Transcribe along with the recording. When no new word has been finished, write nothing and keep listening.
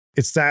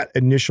It's that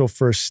initial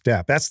first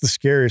step. That's the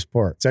scariest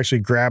part. It's actually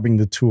grabbing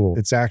the tool.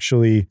 It's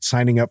actually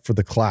signing up for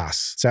the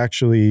class. It's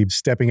actually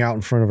stepping out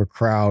in front of a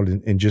crowd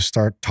and just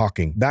start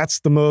talking. That's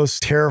the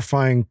most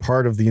terrifying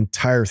part of the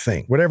entire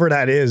thing. Whatever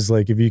that is,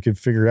 like if you could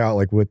figure out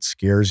like what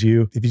scares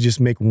you, if you just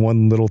make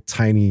one little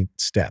tiny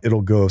step, it'll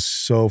go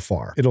so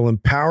far. It'll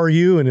empower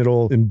you and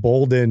it'll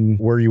embolden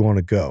where you want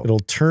to go. It'll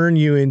turn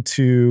you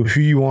into who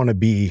you want to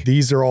be.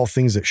 These are all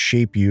things that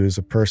shape you as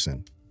a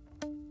person.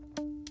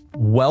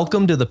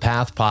 Welcome to the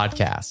Path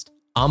Podcast.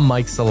 I'm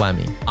Mike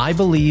Salemi. I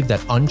believe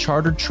that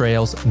uncharted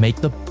trails make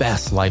the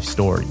best life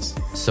stories.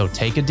 So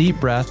take a deep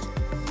breath,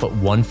 put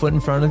one foot in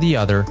front of the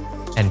other,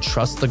 and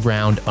trust the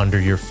ground under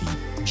your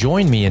feet.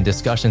 Join me in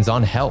discussions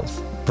on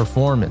health,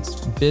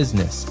 performance,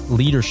 business,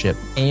 leadership,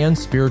 and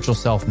spiritual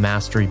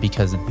self-mastery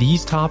because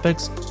these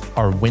topics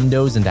are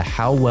windows into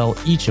how well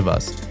each of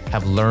us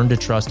have learned to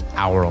trust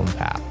our own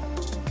path.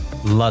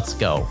 Let's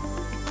go.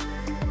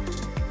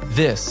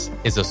 This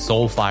is a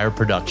Soulfire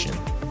production.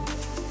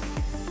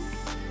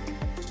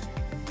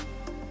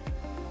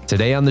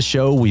 Today on the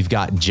show, we've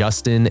got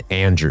Justin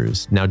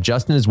Andrews. Now,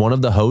 Justin is one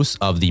of the hosts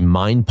of the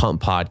Mind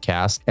Pump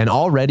podcast, and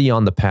already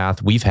on the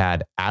path, we've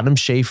had Adam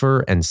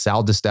Schaefer and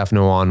Sal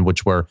DiStefano on,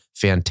 which were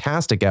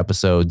fantastic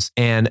episodes.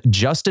 And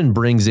Justin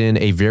brings in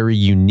a very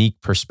unique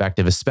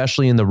perspective,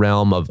 especially in the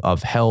realm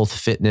of health,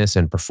 fitness,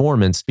 and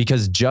performance,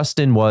 because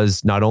Justin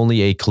was not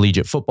only a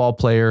collegiate football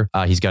player,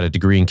 he's got a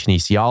degree in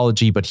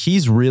kinesiology, but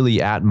he's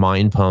really at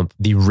Mind Pump,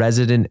 the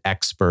resident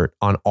expert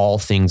on all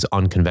things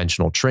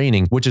unconventional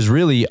training, which is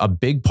really a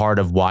big part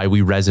of why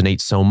we resonate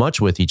so much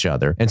with each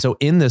other. And so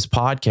in this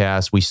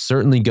podcast, we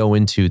certainly go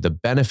into the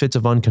benefits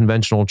of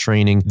unconventional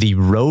training, the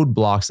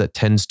roadblocks that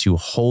tends to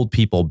hold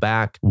people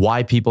back,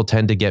 why people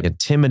tend to get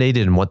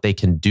intimidated and what they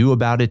can do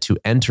about it to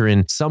enter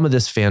in some of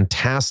this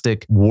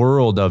fantastic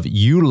world of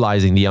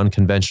utilizing the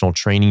unconventional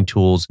training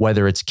tools,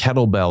 whether it's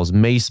kettlebells,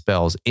 mace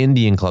bells,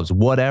 Indian clubs,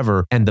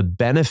 whatever, and the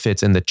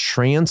benefits and the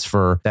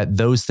transfer that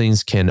those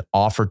things can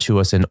offer to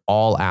us in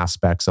all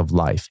aspects of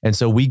life. And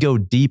so we go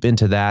deep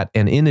into that.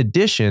 And in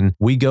addition,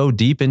 we go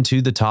deep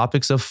into the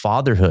topics of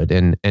fatherhood.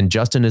 And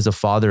Justin is a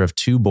father of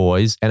 2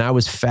 boys. And I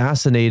was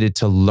fascinated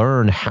to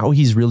learn how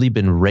he's really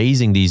been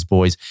raising these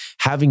boys,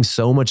 having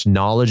so much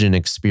knowledge and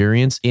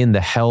experience in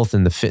the health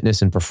and the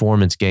fitness and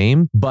performance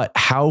game. But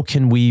how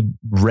can we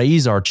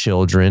raise our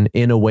children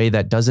in a way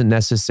that doesn't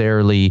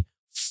necessarily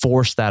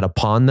force that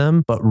upon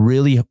them, but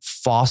really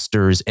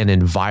fosters an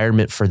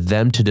environment for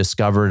them to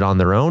discover it on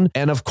their own?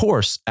 And of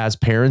course, as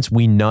parents,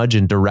 we nudge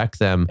and direct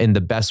them in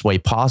the best way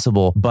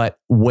possible, but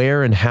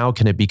where and how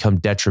can it become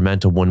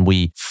detrimental when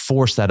we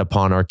force that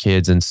upon our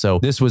kids? And so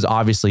this was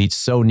obviously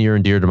so near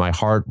and dear to my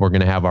heart. We're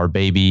going to have our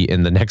baby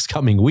in the next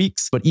coming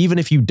weeks. But even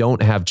if you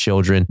don't have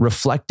children,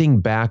 reflecting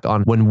back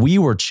on when we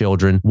were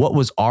children, what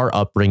was our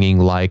upbringing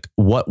like?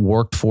 What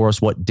worked for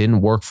us? What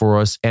didn't work for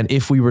us? And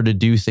if we were to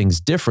do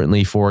things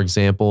differently, for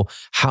example,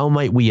 how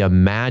might we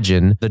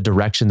imagine the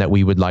direction that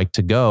we would like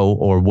to go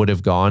or would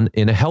have gone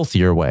in a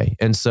healthier way?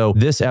 And so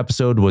this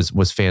episode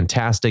was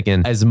fantastic.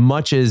 And as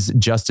much as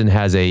Justin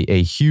has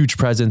a huge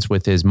presence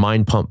with his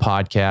Mind Pump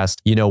podcast,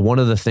 you know, one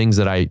of the things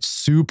that I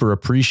super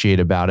appreciate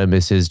about him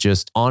is his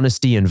just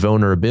honesty and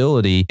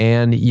vulnerability.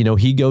 And, you know,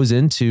 he goes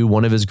into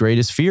one of his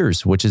greatest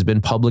fears, which has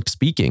been public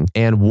speaking,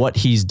 and what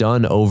he's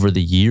done over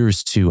the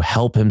years to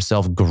help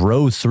himself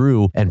grow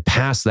through and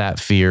pass that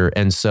fear.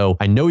 And so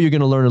I know you're going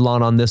to learn a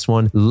lot on this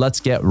one. Let's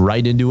get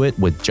right into it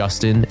with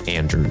Justin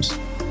Andrews.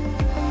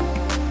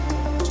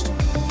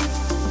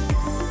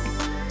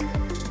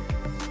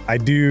 I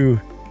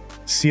do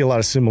see a lot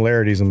of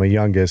similarities in my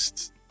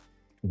youngest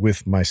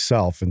with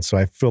myself. And so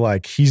I feel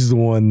like he's the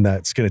one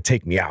that's going to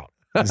take me out.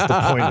 Is the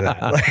point of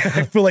that. Like,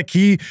 I feel like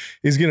he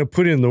is going to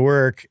put in the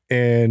work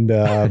and,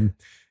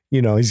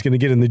 you know, he's going to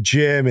get in the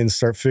gym and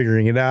start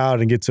figuring it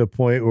out and get to a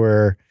point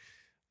where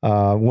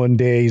one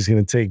day he's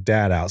going to take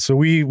dad out. So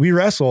we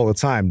wrestle all the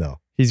time though.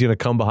 He's going to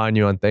come behind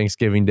you on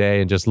Thanksgiving Day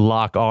and just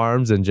lock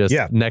arms and just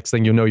next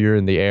thing you know, you're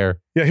in the air.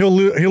 Yeah, he'll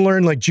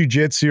learn like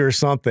jujitsu or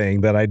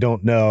something that I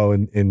don't know,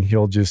 and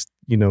he'll just,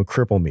 you know,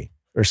 cripple me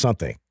or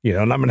something, you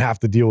know, and I'm going to have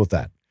to deal with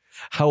that.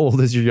 How old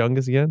is your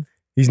youngest again?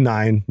 He's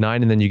 9.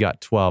 9, and then you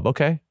got 12.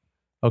 Okay,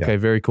 yeah.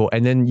 Very cool.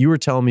 And then you were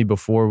telling me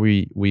before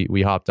we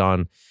hopped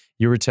on,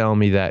 you were telling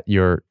me that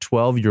your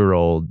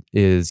 12-year-old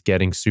is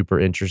getting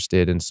super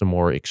interested in some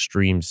more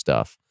extreme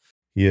stuff.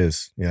 He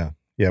is, yeah.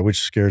 Yeah,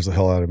 which scares the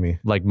hell out of me.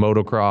 Like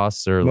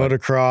motocross or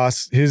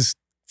motocross. His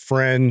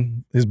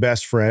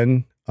best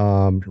friend,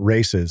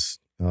 races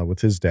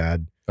with his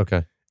dad.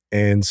 Okay.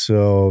 And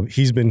so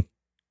he's been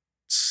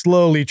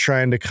slowly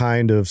trying to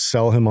kind of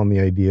sell him on the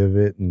idea of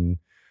it. And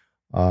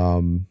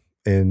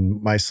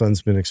my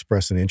son's been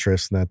expressing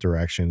interest in that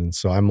direction. And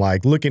so I'm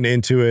like looking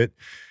into it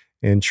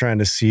and trying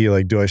to see,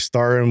 like, do I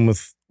start him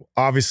with,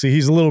 obviously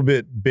he's a little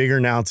bit bigger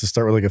now to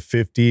start with like a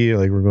 50,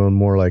 like we're going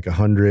more like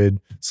 100,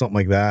 something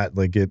like that.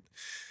 Like get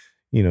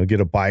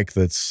a bike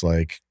that's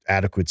like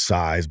adequate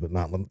size, but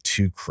not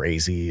too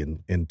crazy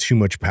and too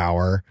much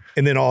power.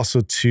 And then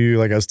also too,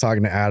 like I was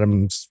talking to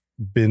Adam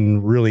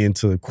been really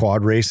into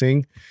quad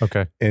racing.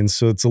 Okay. And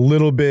so it's a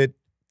little bit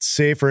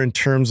safer in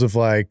terms of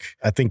like,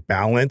 I think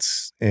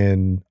balance.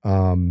 And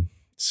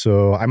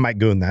so I might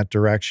go in that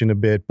direction a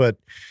bit, but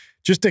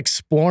just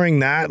exploring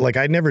that, like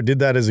I never did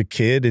that as a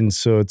kid. And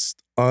so it's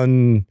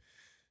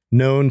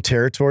unknown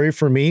territory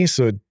for me.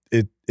 So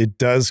it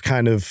does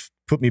kind of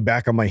put me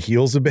back on my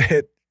heels a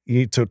bit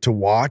to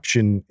watch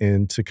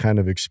and to kind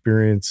of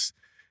experience,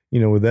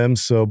 with them.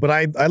 So, but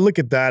I look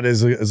at that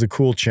as a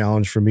cool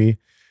challenge for me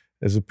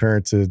as a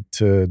parent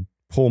to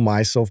pull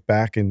myself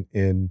back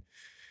and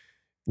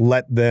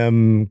let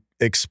them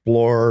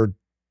explore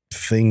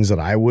things that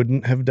I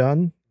wouldn't have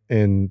done.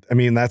 And I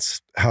mean,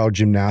 that's how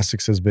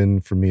gymnastics has been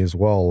for me as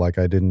well. Like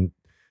I didn't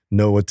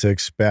know what to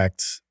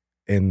expect.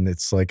 And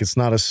it's like, it's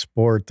not a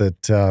sport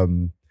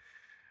that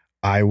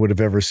I would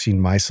have ever seen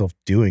myself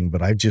doing,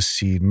 but I just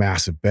see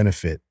massive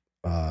benefit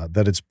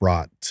that it's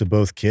brought to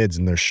both kids,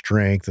 and their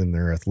strength and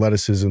their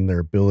athleticism, their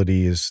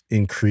ability is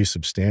increased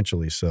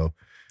substantially. So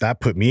that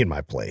put me in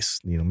my place,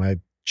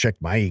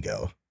 checked my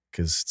ego.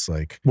 Cause it's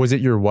like, was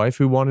it your wife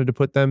who wanted to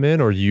put them in,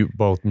 or you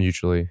both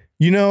mutually?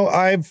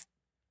 I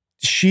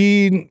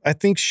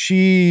think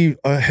she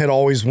had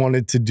always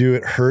wanted to do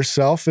it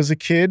herself as a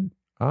kid.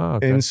 Oh,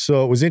 okay. And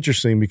so it was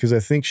interesting because I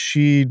think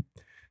she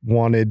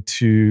wanted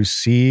to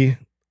see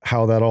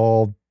how that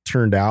all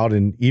turned out,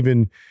 and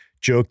even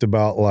joked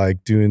about like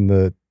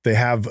they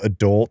have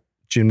adult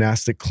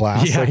gymnastic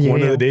class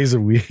one of the days a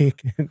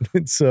week.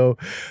 And so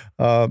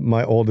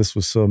my oldest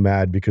was so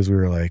mad because we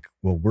were like,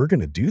 well, we're going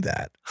to do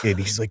that. And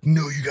he's like,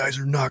 no, you guys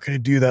are not going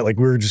to do that. Like,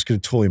 we're just going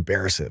to totally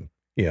embarrass him.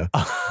 Yeah.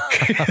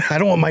 I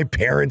don't want my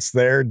parents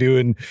there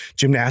doing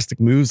gymnastic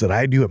moves that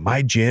I do at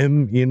my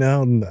gym,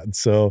 And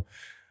so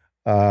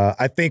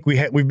I think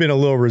we've been a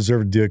little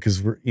reserved to do it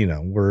because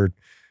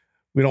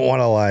we don't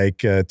want to like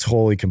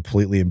totally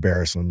completely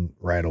embarrass them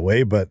right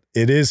away, but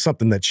it is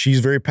something that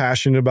she's very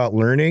passionate about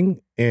learning.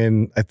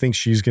 And I think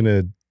she's going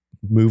to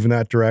move in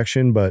that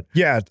direction. But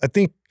yeah, I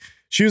think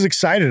she was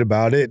excited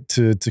about it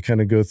to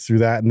kind of go through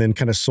that, and then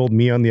kind of sold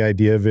me on the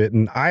idea of it.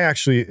 And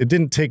it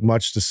didn't take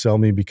much to sell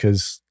me,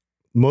 because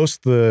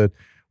most of the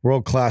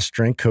world-class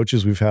strength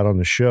coaches we've had on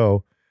the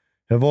show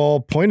have all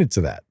pointed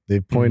to that.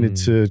 They've pointed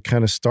to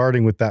kind of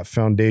starting with that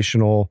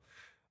foundational,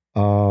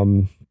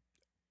 something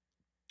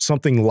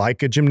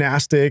like a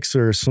gymnastics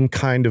or some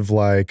kind of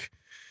like,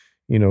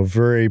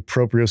 very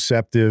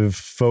proprioceptive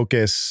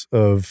focus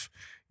of,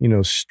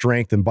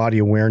 strength and body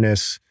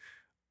awareness.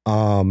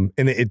 And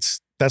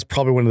that's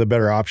probably one of the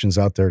better options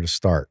out there to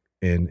start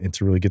and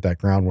to really get that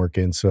groundwork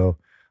in. So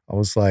I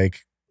was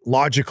like,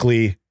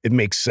 logically it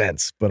makes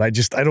sense, but I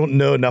don't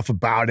know enough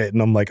about it.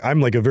 And I'm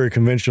like a very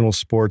conventional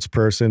sports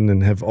person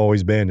and have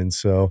always been. And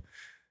so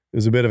it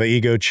was a bit of an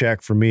ego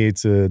check for me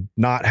to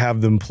not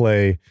have them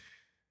play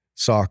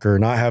soccer,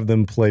 not have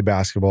them play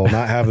basketball,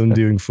 not have them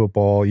doing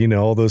football,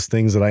 all those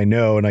things that I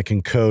know and I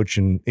can coach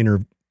and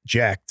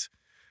interject.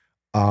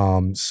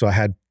 So I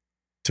had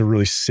to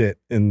really sit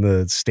in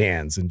the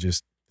stands and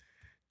just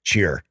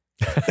cheer.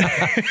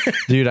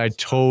 Dude, I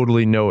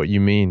totally know what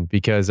you mean,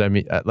 because I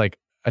mean,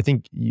 I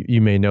think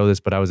you may know this,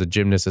 but I was a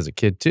gymnast as a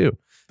kid too.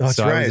 That's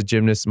so right. I was a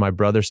gymnast. My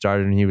brother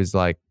started and he was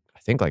like, I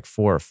think like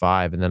 4 or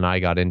 5. And then I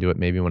got into it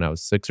maybe when I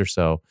was 6 or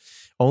so.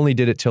 Only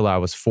did it till I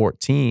was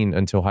 14,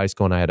 until high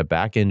school, and I had a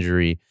back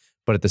injury.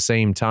 But at the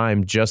same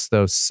time, just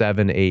those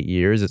 7-8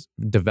 years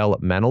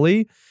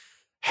developmentally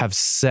have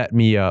set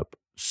me up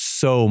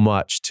so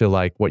much to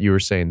like what you were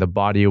saying, the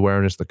body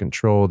awareness, the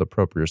control, the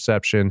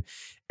proprioception.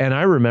 And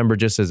I remember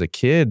just as a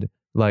kid,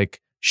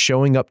 like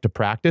showing up to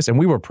practice, and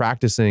we were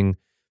practicing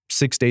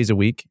 6 days a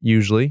week,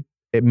 usually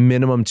at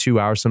minimum 2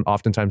 hours, some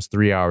oftentimes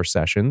 3-hour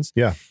sessions.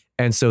 Yeah.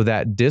 And so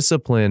that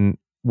discipline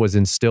was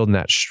instilled in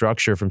that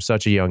structure from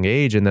such a young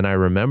age. And then I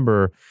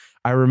remember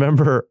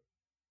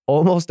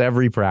almost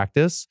every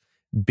practice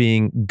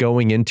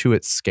going into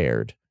it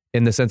scared,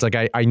 in the sense like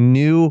I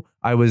knew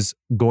I was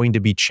going to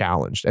be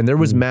challenged, and there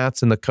was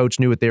mats and the coach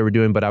knew what they were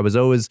doing, but I was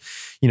always,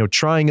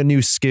 trying a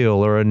new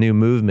skill or a new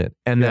movement.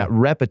 And that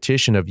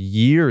repetition of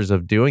years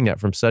of doing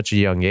that from such a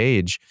young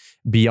age,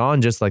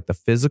 beyond just like the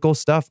physical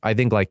stuff, I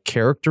think like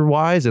character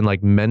wise and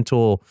like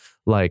mental,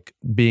 like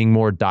being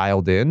more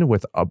dialed in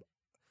with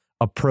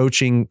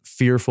approaching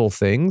fearful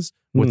things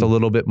with a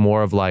little bit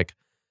more of like,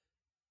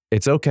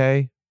 it's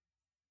okay,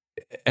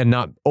 and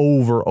not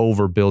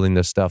over building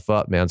this stuff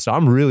up, man. So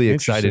I'm really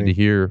excited to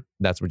hear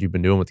that's what you've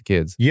been doing with the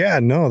kids. Yeah,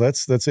 no,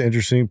 that's an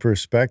interesting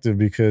perspective,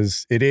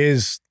 because it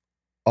is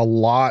a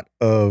lot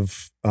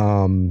of,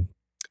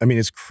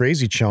 it's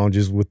crazy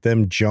challenges with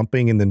them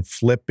jumping and then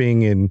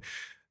flipping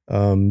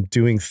and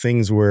doing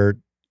things where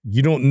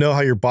you don't know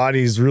how your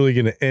body's really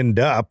going to end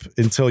up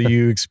until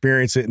you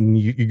experience it, and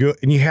you go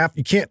and you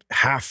can't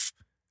half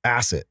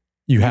ass it.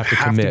 You have to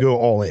commit. To go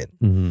all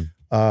in,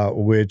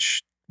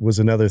 which was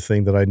another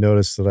thing that I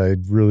noticed that I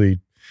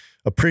really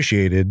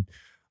appreciated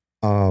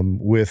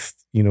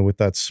with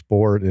that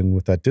sport and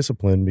with that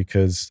discipline,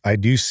 because I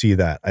do see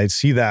that. I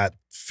see that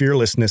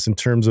fearlessness in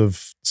terms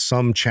of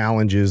some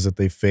challenges that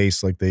they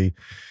face, like they,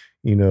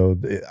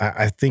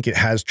 I think it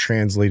has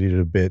translated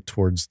a bit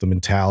towards the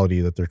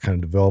mentality that they're kind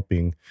of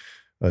developing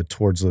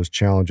towards those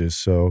challenges.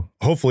 So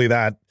hopefully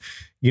that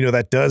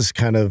does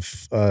kind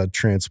of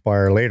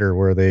transpire later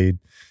where they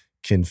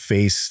can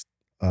face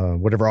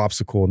whatever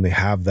obstacle and they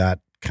have that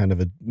kind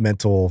of a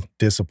mental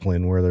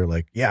discipline where they're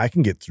like, yeah, I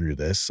can get through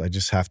this. I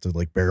just have to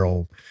like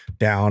barrel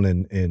down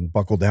and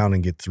buckle down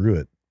and get through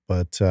it.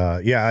 But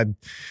I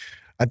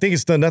think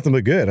it's done nothing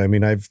but good. I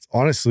mean,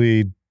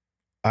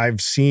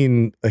 I've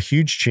seen a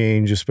huge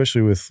change,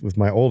 especially with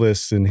my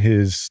oldest and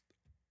his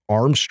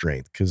arm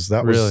strength. Cause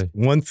that was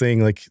one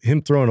thing, like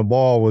him throwing a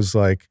ball was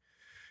like,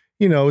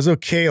 it was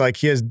okay. Like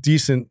he has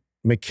decent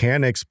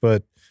mechanics,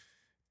 but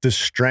the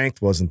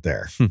strength wasn't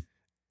there.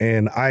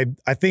 And I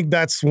think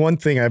that's one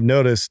thing I've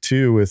noticed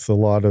too with a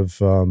lot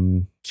of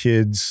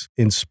kids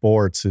in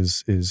sports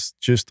is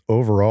just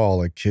overall,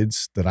 like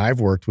kids that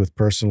I've worked with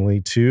personally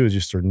too,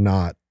 just are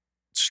not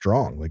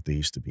strong like they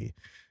used to be.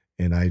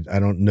 And I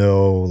don't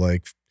know,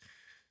 like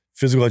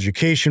physical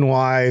education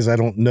wise, I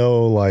don't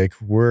know like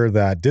where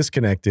that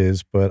disconnect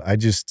is, but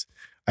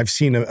I've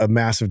seen a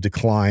massive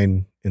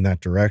decline in that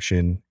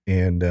direction.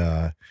 And,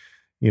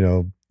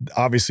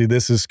 obviously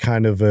this is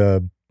kind of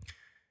an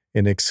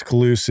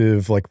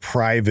exclusive, like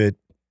private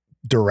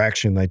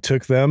direction I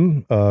took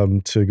them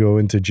to go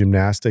into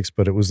gymnastics,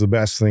 but it was the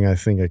best thing I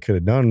think I could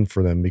have done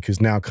for them,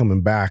 because now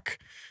coming back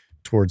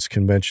towards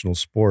conventional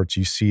sports,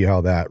 you see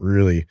how that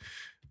really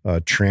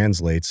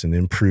translates and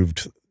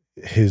improved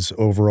his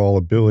overall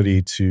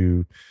ability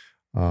to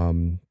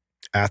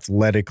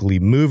athletically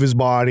move his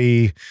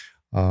body,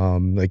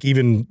 like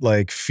even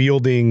like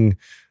fielding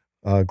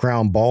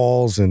ground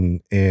balls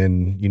and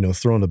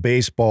throwing a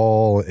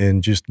baseball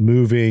and just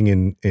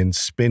moving and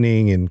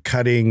spinning and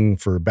cutting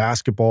for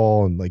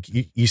basketball. And like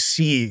you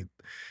see,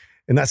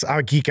 and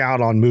I geek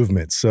out on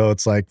movement. So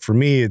it's like, for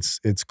me,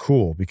 it's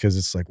cool because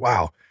it's like,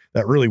 wow,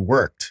 that really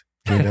worked.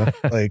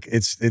 Like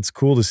it's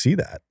cool to see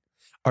that.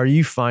 Are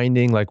you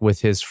finding like with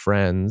his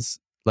friends,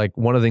 like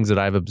one of the things that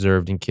I've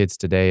observed in kids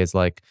today is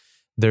like,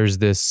 there's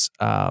this,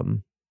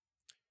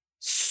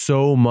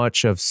 so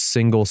much of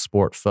single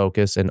sport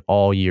focus and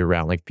all year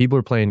round. Like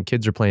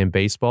kids are playing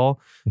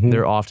baseball. Mm-hmm.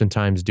 They're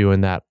oftentimes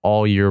doing that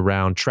all year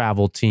round,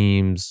 travel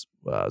teams,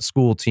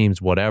 school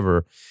teams,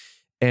 whatever.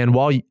 And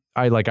while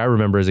I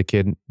remember as a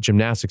kid,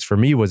 gymnastics for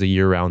me was a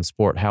year round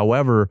sport.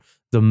 However,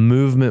 the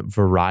movement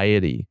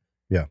variety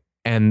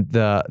and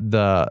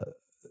the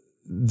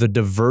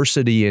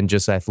diversity in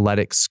just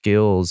athletic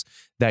skills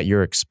that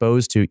you're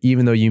exposed to,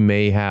 even though you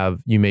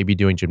may be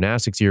doing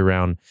gymnastics year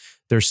round,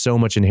 there's so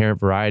much inherent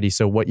variety.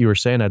 So what you were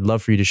saying, I'd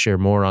love for you to share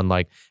more on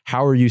like,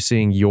 how are you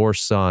seeing your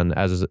son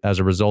as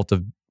a result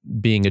of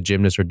being a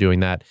gymnast or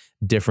doing that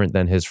different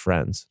than his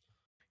friends?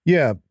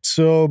 Yeah.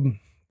 So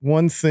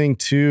one thing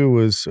too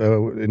was,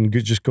 and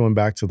just going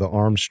back to the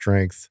arm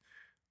strength,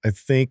 I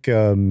think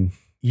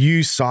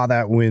you saw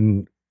that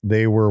when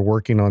they were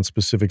working on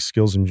specific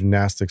skills in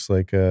gymnastics,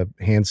 like a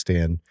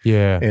handstand.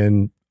 Yeah.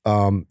 And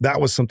that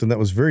was something that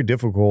was very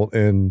difficult.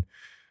 And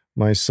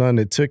my son,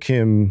 it took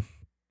him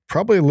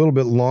probably a little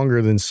bit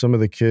longer than some of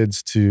the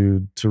kids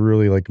to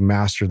really like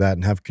master that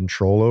and have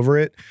control over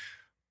it,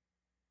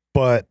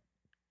 but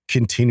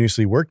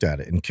continuously worked at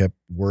it and kept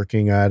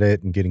working at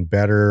it and getting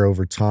better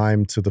over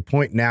time to the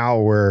point now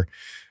where,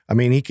 I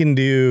mean, he can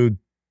do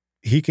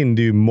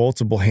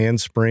multiple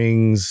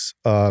handsprings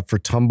for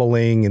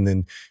tumbling, and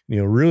then,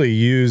 really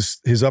use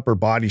his upper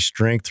body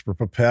strength to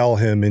propel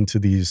him into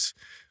these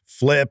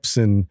flips.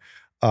 And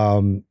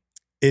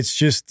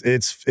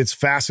it's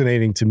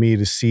fascinating to me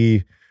to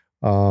see,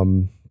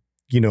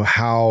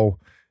 how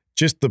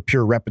just the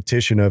pure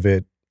repetition of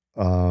it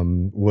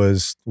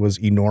was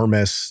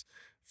enormous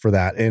for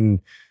that. And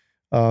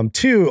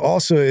two,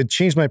 also it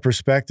changed my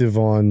perspective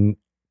on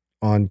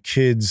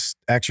kids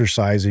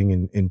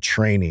exercising and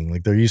training.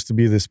 Like there used to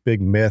be this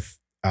big myth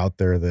out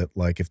there that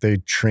like if they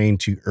trained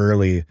too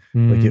early,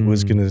 like it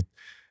was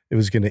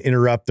gonna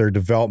interrupt their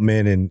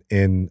development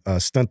and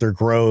stunt their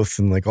growth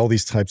and like all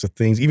these types of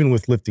things, even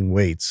with lifting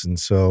weights. And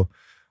so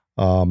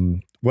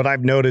what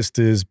I've noticed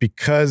is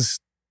because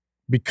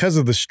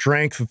of the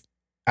strength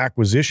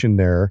acquisition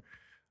there,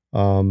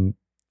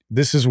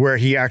 this is where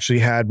he actually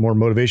had more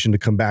motivation to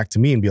come back to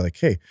me and be like,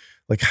 hey,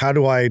 like, how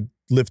do I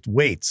lift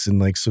weights? And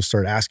like, so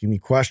start asking me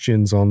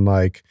questions on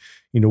like,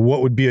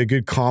 what would be a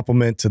good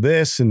complement to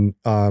this? And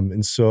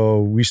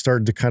so we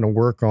started to kind of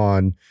work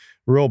on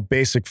real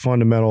basic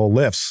fundamental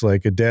lifts,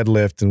 like a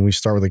deadlift. And we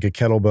start with like a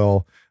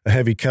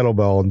heavy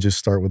kettlebell, and just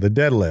start with a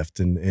deadlift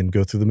and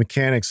go through the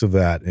mechanics of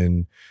that.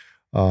 And,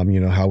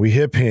 how we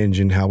hip hinge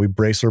and how we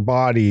brace our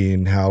body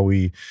and how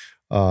we,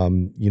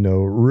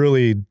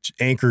 really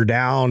anchor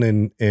down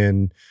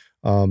and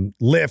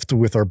lift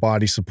with our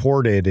body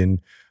supported. And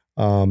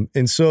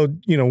so,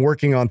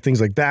 working on things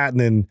like that, and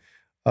then,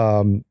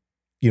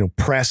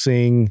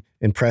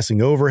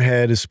 pressing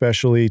overhead,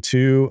 especially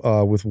too,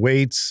 with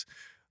weights.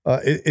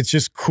 It's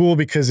just cool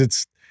because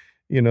it's,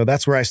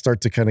 that's where I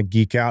start to kind of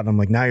geek out, and I'm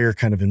like, now you're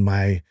kind of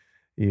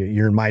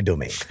you're in my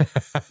domain.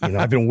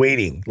 I've been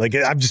waiting. Like,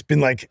 I've just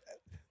been like,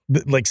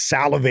 like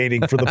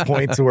salivating for the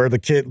point to where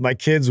my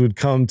kids would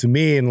come to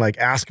me and like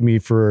ask me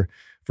for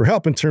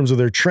help in terms of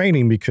their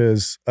training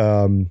because,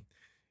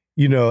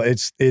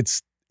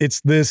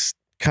 it's this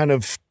kind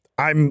of,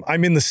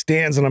 I'm in the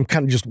stands and I'm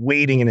kind of just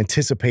waiting and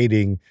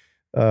anticipating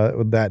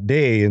that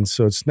day. And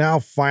so it's now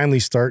finally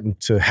starting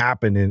to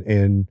happen.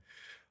 And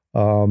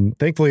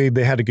thankfully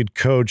they had a good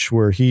coach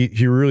where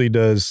he really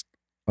does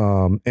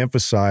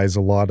emphasize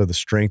a lot of the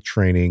strength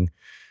training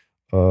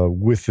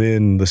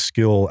within the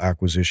skill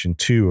acquisition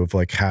too, of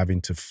like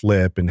having to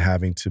flip and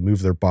having to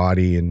move their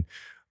body and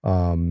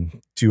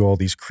do all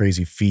these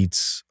crazy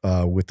feats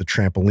with the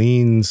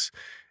trampolines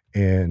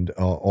and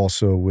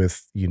also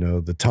with,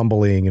 the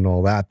tumbling and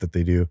all that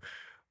they do.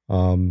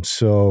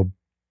 So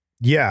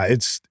yeah,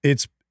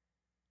 it's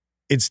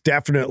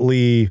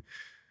definitely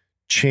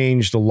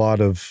changed a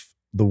lot of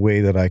the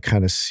way that I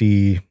kind of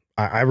see.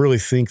 I really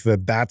think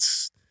that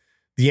that's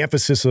the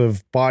emphasis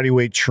of body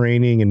weight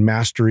training and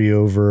mastery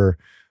over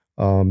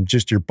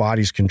just your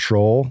body's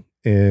control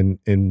and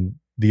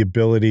the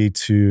ability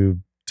to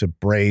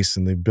brace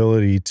and the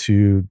ability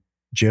to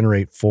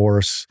generate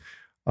force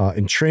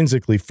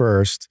intrinsically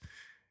first,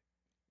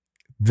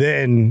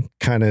 then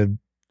kind of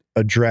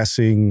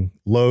addressing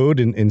load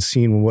and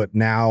seeing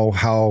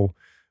how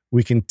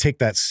we can take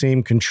that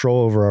same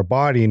control over our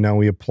body and now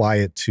we apply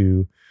it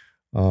to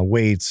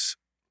weights.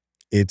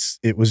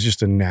 It was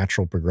just a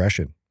natural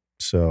progression.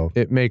 So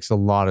it makes a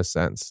lot of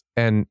sense.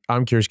 And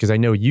I'm curious because I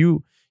know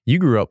you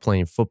grew up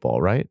playing football,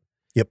 right?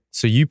 Yep.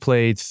 So you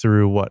played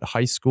through what,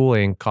 high school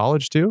and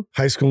college too?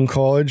 High school and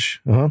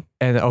college. Uh-huh.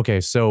 And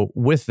okay, so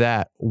with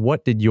that,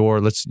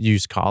 let's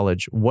use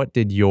college. What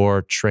did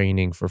your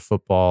training for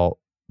football,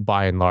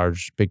 by and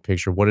large, big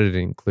picture, what did it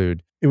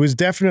include? It was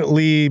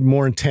definitely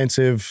more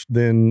intensive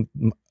than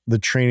the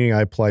training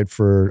I applied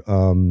for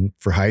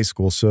high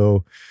school.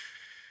 So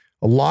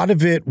a lot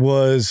of it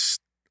was,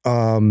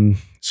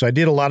 so I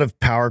did a lot of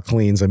power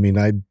cleans. I mean,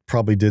 I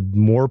probably did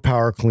more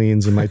power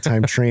cleans in my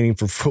time training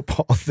for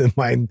football than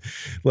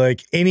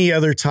like any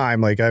other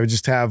time. Like I would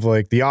just have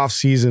like the off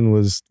season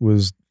was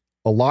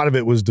a lot of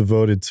it was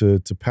devoted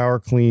to power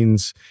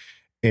cleans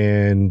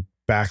and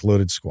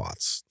backloaded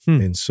squats.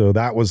 And so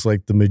that was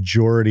like the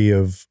majority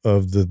of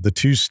the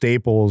two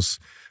staples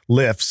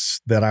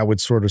lifts that I would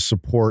sort of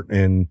support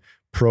and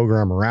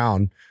program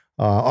around.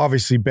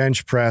 Obviously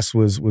bench press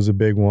was a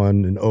big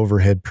one and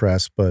overhead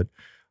press, but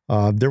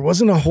there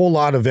wasn't a whole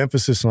lot of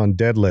emphasis on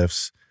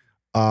deadlifts,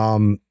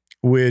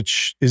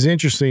 which is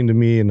interesting to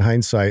me in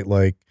hindsight.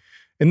 Like,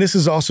 and this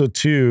is also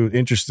too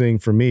interesting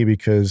for me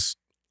because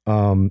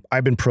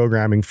I've been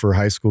programming for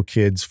high school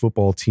kids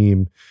football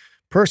team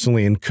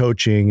personally and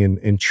coaching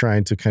and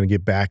trying to kind of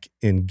get back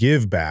and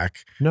give back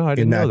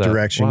in that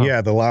direction. Wow.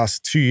 Yeah, the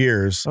last 2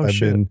 years I've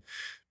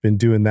been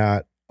doing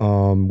that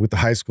with the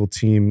high school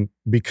team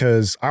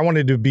because I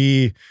wanted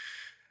to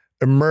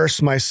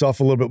immerse myself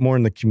a little bit more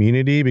in the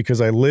community because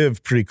I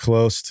live pretty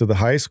close to the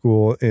high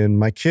school and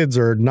my kids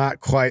are not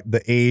quite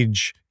the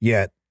age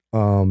yet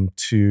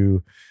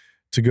to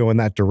go in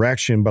that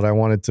direction, but I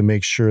wanted to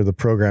make sure the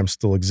program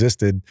still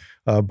existed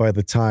by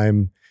the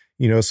time,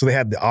 so they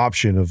had the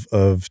option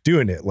of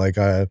doing it. Like,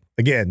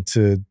 again,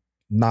 to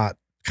not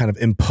kind of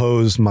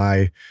impose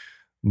my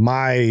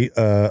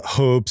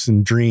hopes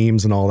and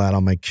dreams and all that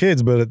on my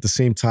kids, but at the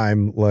same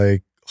time,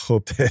 like,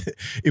 hope that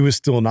it was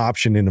still an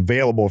option and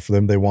available for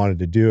them. They wanted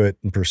to do it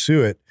and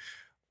pursue it.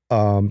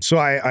 So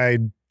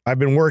I've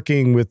been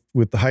working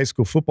with the high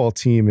school football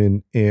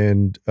team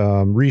and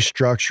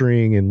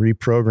restructuring and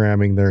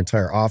reprogramming their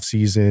entire off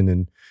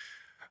season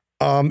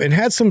and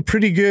had some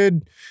pretty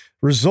good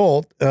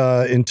result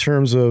in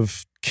terms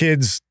of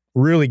kids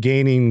really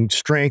gaining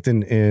strength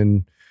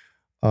and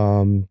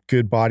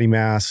good body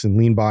mass and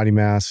lean body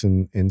mass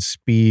and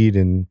speed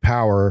and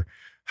power.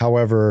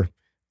 However,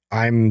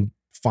 I'm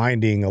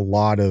finding a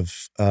lot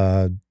of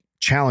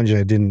challenge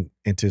I didn't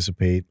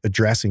anticipate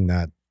addressing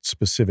that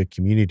specific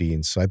community.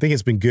 And so I think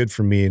it's been good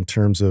for me in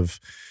terms of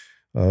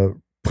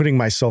putting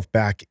myself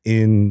back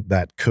in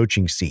that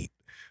coaching seat.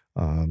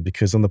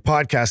 Because on the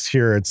podcast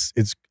here,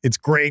 it's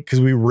great because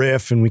we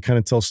riff and we kind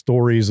of tell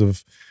stories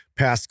of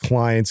past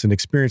clients and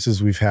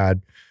experiences we've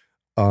had.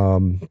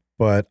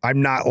 But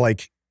I'm not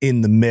like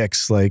in the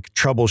mix, like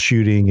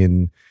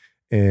troubleshooting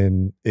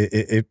and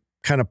it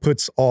kind of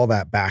puts all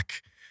that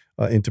back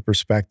into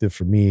perspective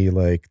for me.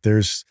 Like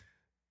there's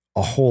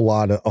a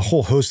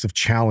whole host of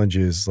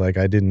challenges like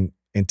I didn't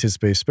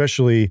anticipate,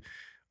 especially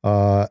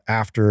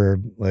after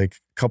like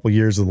a couple of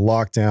years of the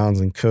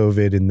lockdowns and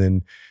COVID. And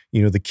then,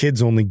 the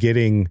kids only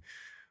getting,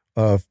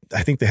 I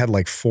think they had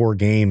like 4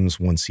 games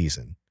one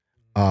season.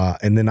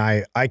 And then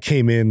I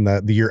came in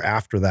the year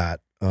after that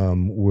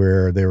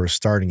where they were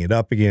starting it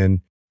up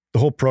again. The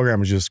whole program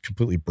was just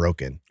completely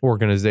broken.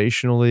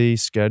 Organizationally,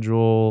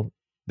 schedule,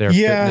 their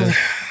fitness.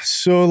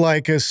 So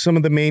like some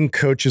of the main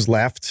coaches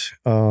left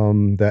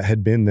that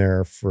had been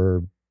there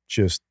for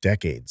just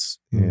decades.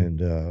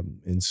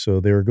 And so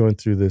they were going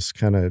through this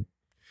kind of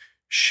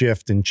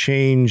shift and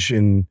change.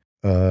 And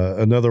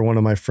another one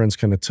of my friends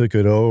kind of took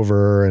it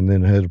over and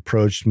then had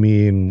approached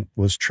me and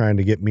was trying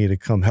to get me to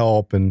come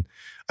help. And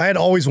I had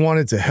always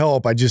wanted to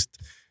help. I just,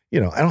 I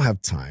don't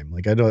have time.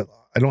 Like I don't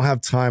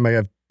have time. I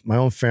have my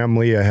own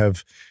family. I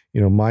have,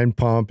 Mind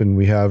Pump, and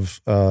we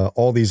have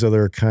all these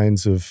other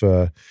kinds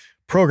of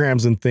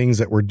programs and things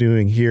that we're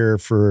doing here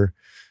for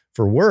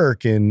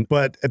work.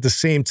 But at the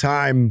same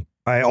time,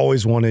 I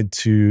always wanted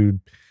to,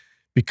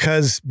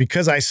 because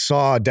I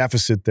saw a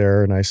deficit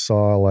there, and I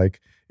saw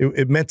like,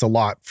 it meant a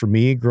lot for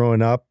me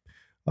growing up,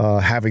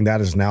 having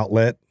that as an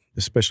outlet,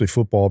 especially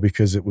football,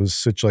 because it was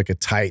such like a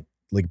tight,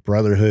 like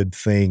brotherhood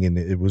thing. And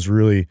it was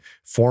really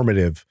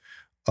formative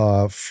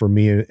for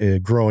me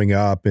growing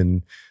up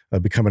and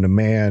becoming a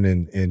man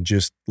and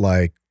just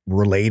like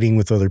relating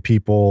with other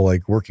people,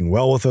 like working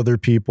well with other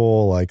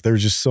people. Like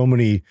there's just so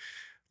many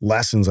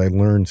lessons I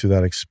learned through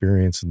that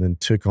experience, and then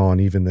took on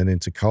even then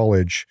into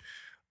college,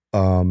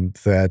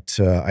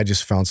 that I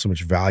just found so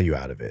much value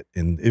out of it.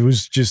 And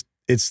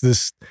it's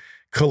this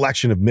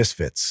collection of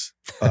misfits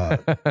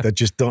that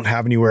just don't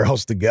have anywhere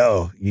else to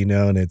go,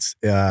 and it's,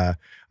 I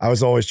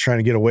was always trying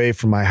to get away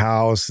from my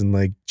house, and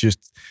like,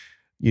 just,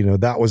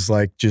 that was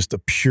like just a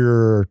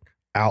pure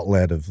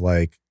outlet of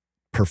like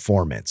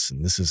performance.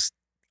 And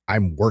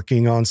I'm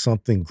working on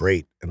something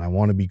great, and I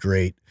want to be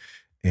great,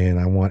 and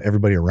I want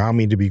everybody around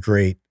me to be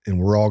great. And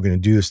we're all going to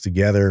do this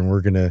together, and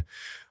we're going to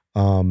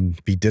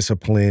be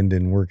disciplined,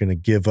 and we're going to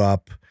give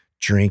up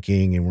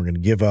drinking, and we're going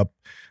to give up,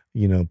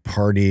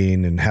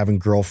 partying and having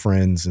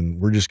girlfriends. And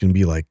we're just going to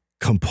be like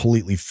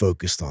completely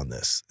focused on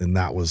this. And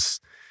that was,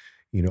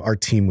 our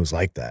team was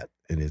like that.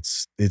 And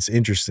it's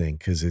interesting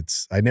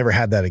because I never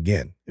had that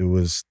again. It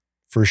was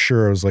for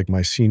sure. It was like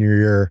my senior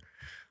year.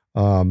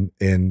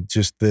 And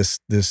just this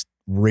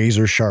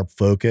razor sharp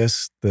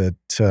focus that,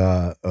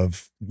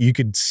 you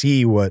could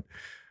see what,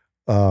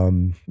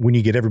 when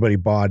you get everybody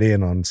bought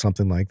in on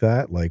something like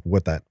that, like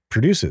what that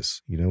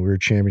produces. We were a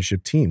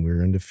championship team. We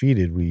were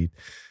undefeated. We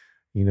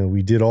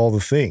did all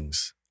the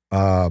things.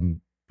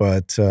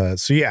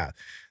 So yeah,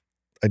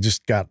 I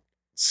just got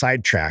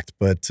sidetracked,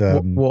 but,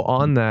 well,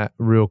 on that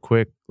real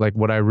quick, like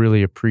what I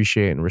really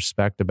appreciate and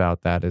respect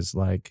about that is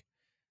like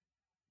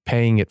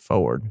paying it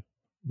forward,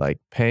 like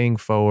paying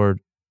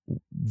forward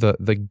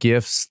the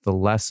gifts, the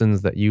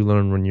lessons that you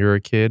learn when you're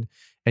a kid.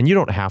 And you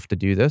don't have to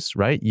do this,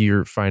 right?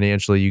 You're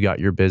financially, you got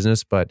your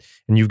business,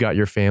 and you've got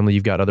your family,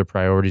 you've got other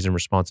priorities and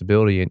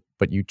responsibility,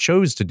 but you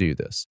chose to do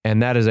this.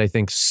 And that is, I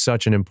think,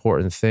 such an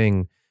important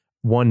thing.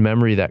 One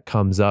memory that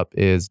comes up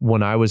is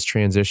when I was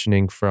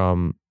transitioning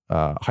from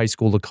high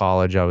school to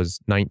college, I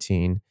was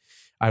 19.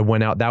 I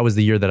went out, that was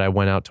the year that I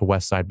went out to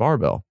Westside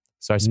Barbell.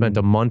 So I spent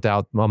a month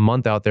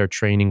out there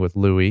training with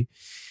Louie.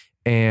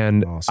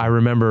 And awesome. I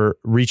remember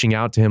reaching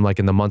out to him like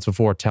in the months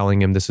before,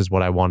 telling him this is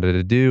what I wanted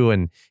to do.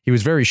 And he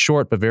was very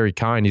short, but very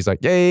kind. He's like,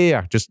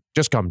 yeah.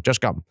 Just come.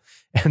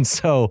 And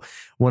so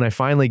when I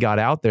finally got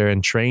out there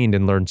and trained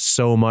and learned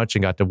so much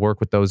and got to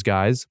work with those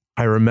guys,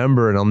 I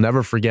remember, and I'll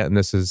never forget, and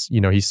this is,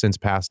 he's since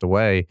passed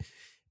away.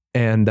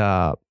 And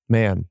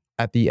man,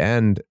 at the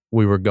end,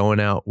 we were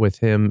going out with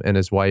him and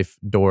his wife,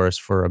 Doris,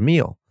 for a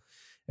meal.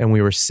 And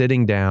we were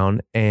sitting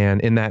down, and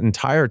in that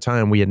entire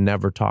time, we had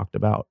never talked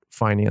about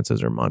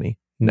finances or money,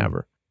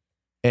 never.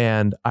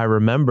 And I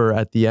remember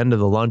at the end of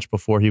the lunch,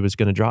 before he was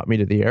going to drop me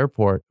to the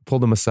airport,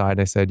 pulled him aside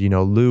and I said,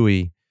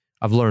 Louie,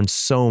 I've learned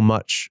so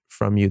much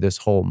from you this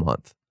whole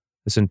month,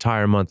 this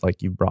entire month.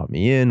 Like, you brought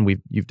me in,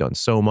 you've done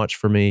so much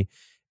for me,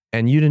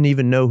 and you didn't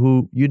even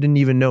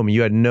know me.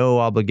 You had no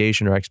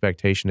obligation or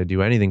expectation to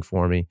do anything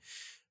for me.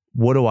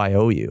 What do I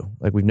owe you?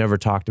 Like, we've never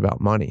talked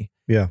about money.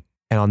 Yeah.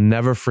 And I'll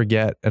never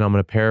forget, and I'm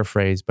going to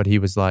paraphrase, but he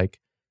was like,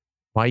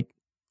 Mike,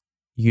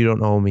 you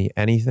don't owe me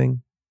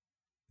anything.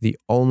 The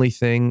only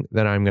thing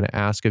that I'm going to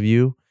ask of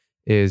you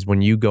is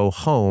when you go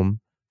home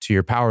to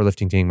your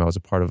powerlifting team, I was a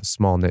part of a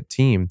small knit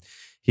team.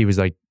 He was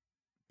like,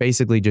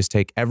 basically just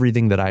take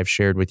everything that I've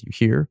shared with you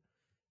here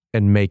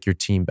and make your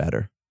team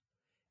better.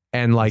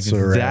 And like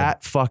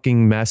that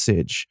fucking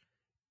message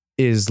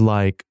is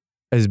like,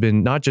 has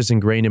been not just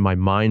ingrained in my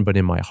mind, but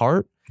in my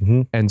heart.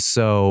 Mm-hmm. And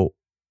so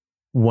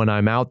when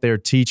I'm out there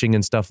teaching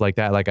and stuff like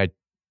that, like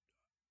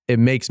it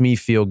makes me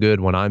feel good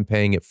when I'm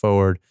paying it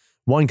forward.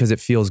 One, because it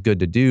feels good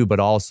to do, but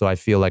also I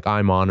feel like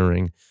I'm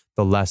honoring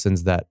the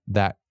lessons that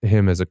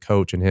him as a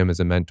coach and him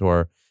as a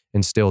mentor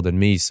instilled in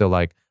me. So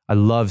like, I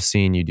love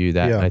seeing you do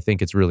that. Yeah. And I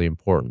think it's really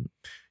important.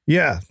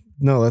 Yeah,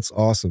 no, that's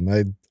awesome.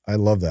 I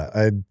love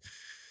that.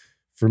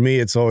 For me,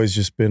 it's always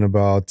just been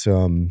about,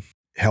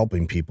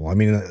 helping people. I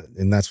mean,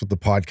 and that's what the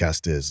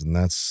podcast is. And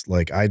that's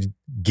like, I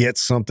get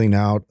something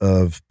out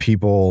of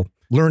people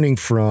learning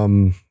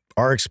from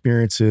our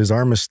experiences,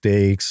 our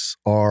mistakes,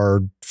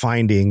 our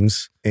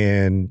findings,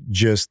 and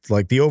just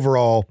like the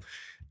overall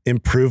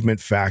improvement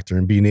factor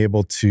and being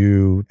able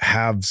to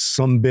have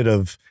some bit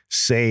of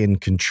say and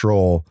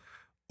control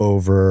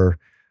over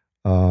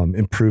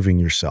improving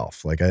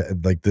yourself. Like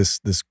this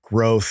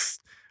growth.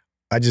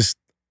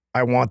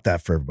 I want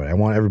that for everybody. I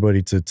want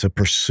everybody to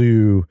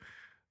pursue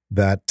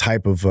that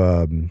type of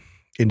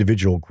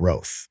individual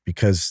growth,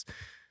 because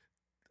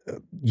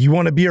you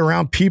want to be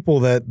around people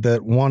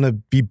that want to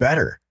be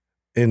better.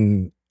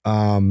 And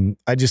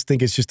I just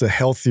think it's just a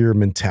healthier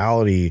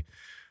mentality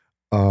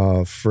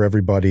for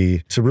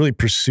everybody to really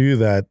pursue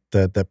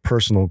that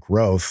personal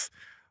growth.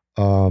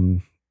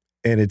 And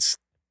it's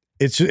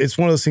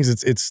one of those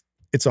things.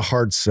 It's a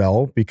hard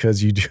sell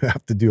because you do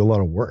have to do a lot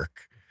of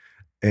work.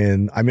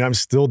 And I mean, I'm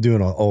still doing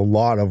a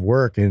lot of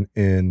work,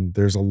 and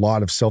there's a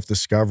lot of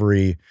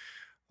self-discovery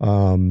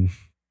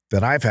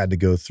that I've had to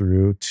go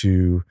through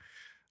to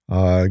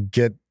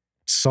get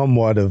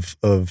somewhat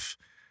of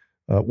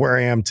where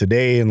I am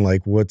today and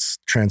like what's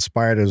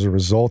transpired as a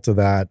result of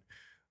that.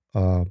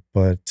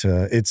 But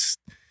it's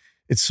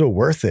so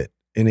worth it.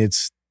 And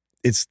it's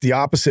the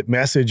opposite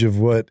message of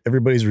what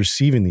everybody's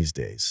receiving these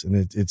days.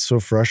 And it's so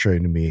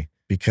frustrating to me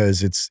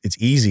because it's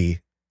easy.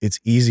 It's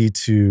easy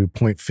to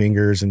point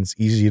fingers, and it's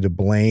easy to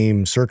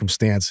blame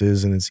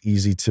circumstances, and it's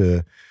easy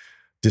to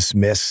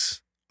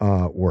dismiss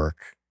work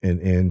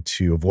and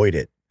to avoid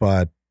it.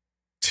 But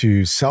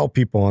to sell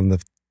people on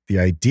the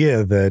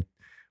idea that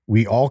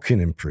we all can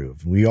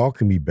improve, we all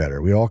can be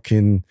better, we all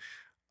can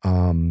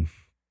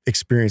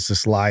experience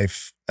this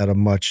life at a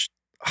much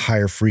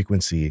higher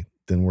frequency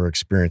than we're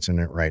experiencing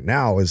it right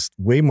now is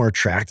way more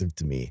attractive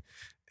to me.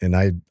 And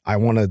I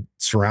want to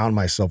surround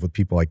myself with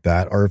people like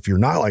that. Or if you're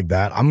not like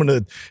that, I'm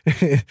going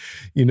to,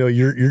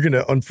 you're going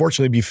to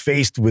unfortunately be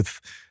faced with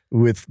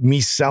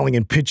me selling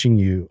and pitching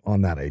you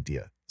on that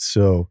idea.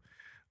 So,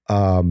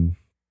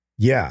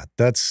 yeah,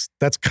 that's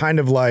kind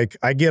of like,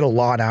 I get a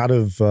lot out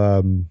of,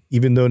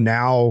 even though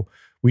now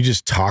we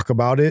just talk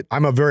about it.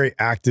 I'm a very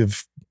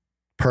active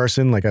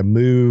person. Like I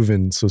move.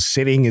 And so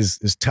sitting is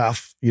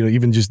tough.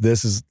 Even just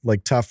this is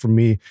like tough for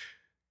me.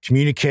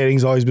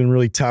 Communicating's always been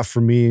really tough for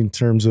me in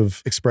terms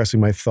of expressing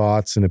my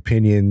thoughts and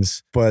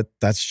opinions, but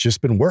that's just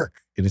been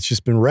work and it's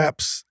just been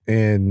reps.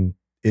 And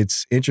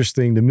it's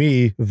interesting to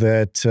me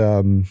that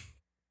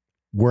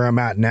where I'm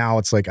at now,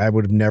 it's like I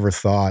would have never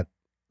thought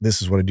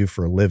this is what I do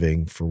for a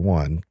living, for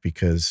one,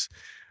 because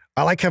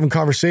I like having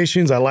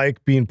conversations. I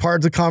like being part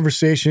of the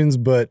conversations,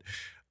 but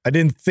I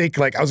didn't think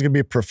like I was going to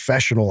be a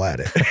professional at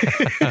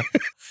it.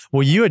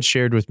 Well, you had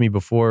shared with me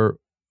before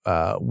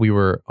we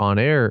were on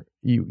air,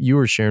 you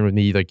were sharing with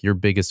me like your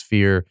biggest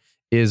fear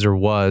is or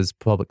was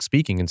public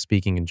speaking and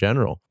speaking in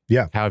general.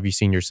 Yeah. How have you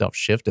seen yourself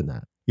shift in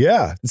that?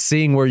 Yeah.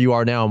 Seeing where you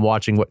are now and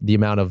watching what the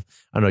amount of,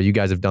 I don't know, you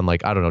guys have done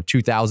like,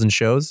 2,000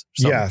 shows?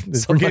 We're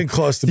getting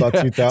close to about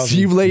 2,000. So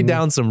you've laid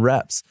down some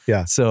reps.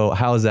 Yeah. So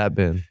how has that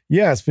been?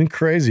 Yeah, it's been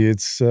crazy.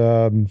 It's,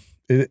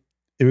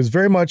 it was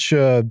very much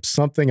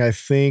something. I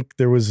think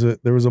there was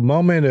a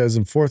moment as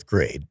in fourth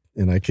grade,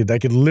 and I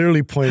could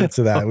literally point it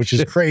to that, which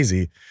is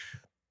crazy.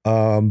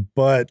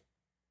 But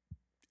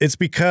it's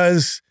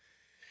because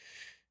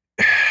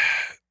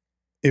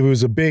it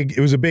was a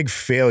big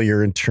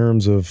failure in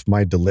terms of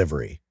my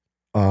delivery.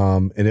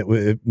 And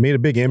it made a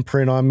big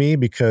imprint on me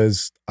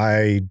because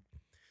I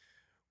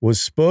was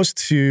supposed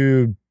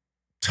to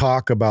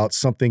talk about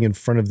something in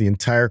front of the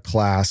entire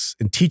class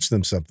and teach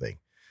them something.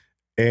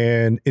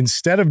 And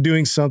instead of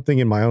doing something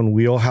in my own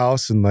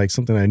wheelhouse and like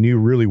something I knew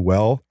really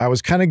well, I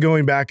was kind of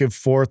going back and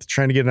forth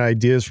trying to get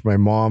ideas from my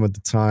mom at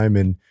the time.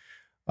 And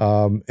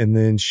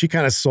then she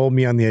kind of sold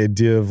me on the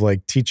idea of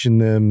like teaching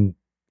them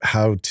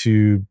how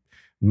to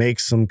make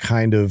some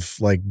kind of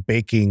like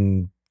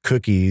baking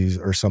cookies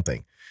or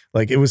something.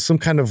 Like it was some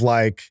kind of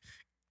like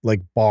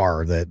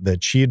bar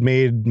that she had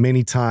made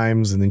many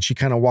times. And then she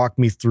kind of walked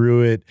me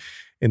through it.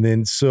 And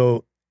then,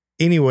 so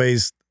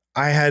anyways,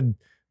 I had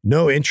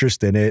no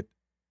interest in it.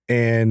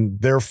 And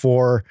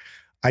therefore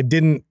I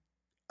didn't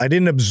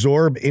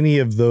absorb any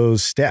of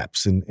those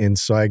steps. And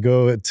so I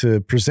go to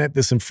present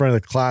this in front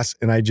of the class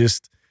and I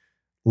just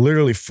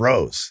literally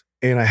froze.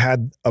 And I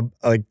had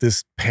like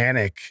this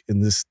panic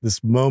and this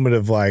moment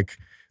of like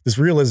this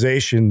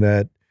realization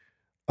that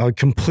I was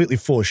completely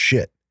full of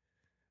shit.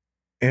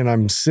 And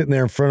I'm sitting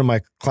there in front of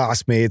my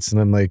classmates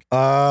and I'm like,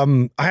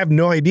 I have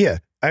no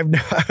idea. I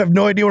have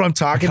no idea what I'm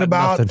talking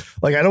about. Nothing.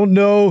 Like, I don't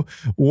know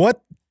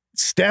what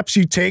steps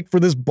you take for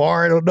this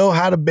bar. I don't know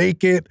how to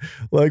make it.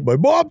 Like my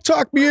mom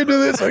talked me into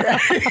this. Like,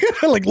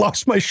 I like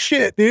lost my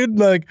shit, dude.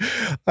 Like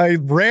I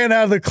ran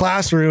out of the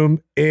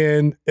classroom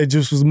and it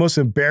just was the most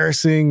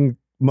embarrassing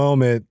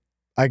moment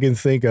I can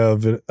think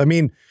of. I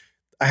mean,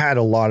 I had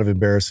a lot of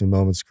embarrassing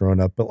moments growing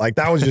up, but like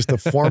that was just a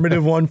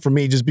formative one for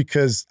me just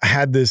because I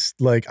had this,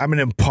 like, I'm an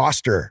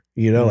imposter,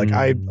 like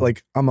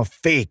I'm a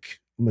fake,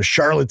 I'm a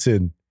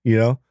charlatan,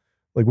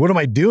 like, what am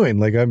I doing?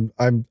 Like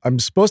I'm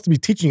supposed to be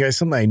teaching you guys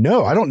something I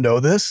know. I don't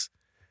know this.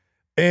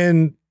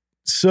 And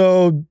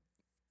so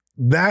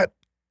that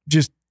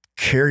just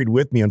carried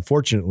with me.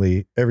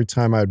 Unfortunately, every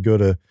time I would go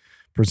to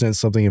present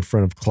something in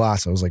front of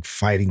class, I was like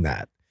fighting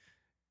that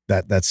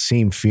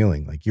same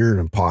feeling. Like you're an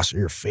imposter,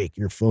 you're fake,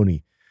 you're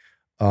phony.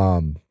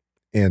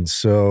 And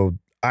so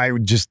I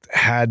just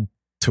had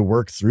to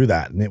work through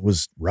that, and it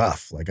was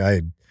rough. Like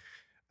I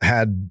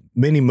had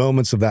many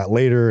moments of that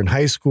later in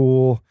high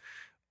school,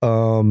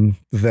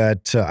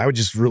 that I would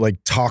just really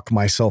like talk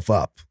myself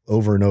up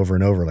over and over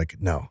and over. Like,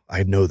 no,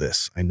 I know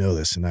this.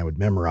 And I would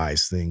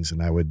memorize things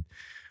and I would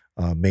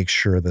make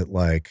sure that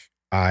like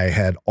I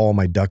had all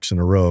my ducks in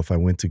a row if I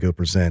went to go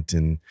present.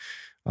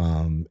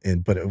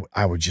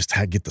 I would just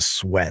get the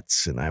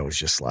sweats, and I was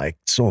just like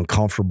so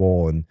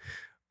uncomfortable and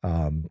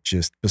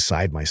just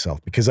beside myself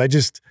because I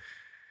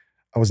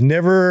was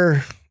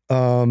never,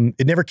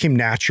 it never came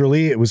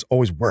naturally. It was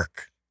always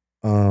work.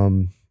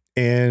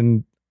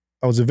 And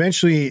I was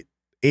eventually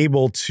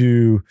able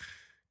to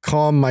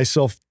calm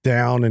myself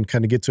down and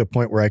kind of get to a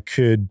point where I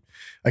could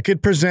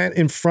present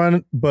in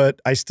front, but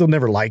I still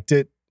never liked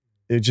it.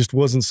 It just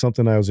wasn't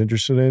something I was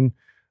interested in.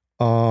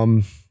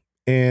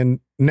 And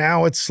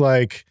now it's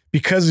like,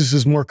 because this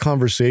is more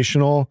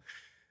conversational,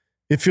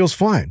 it feels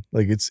fine.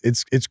 Like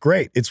it's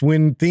great. It's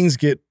when things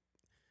get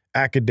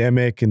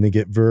academic and they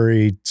get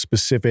very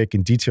specific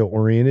and detail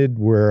oriented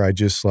where I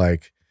just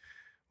like,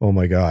 oh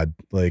my God,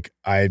 like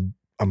I'm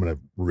going to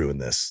ruin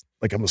this.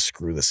 Like I'm going to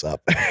screw this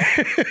up.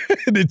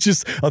 And it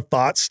just, a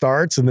thought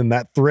starts and then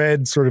that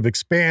thread sort of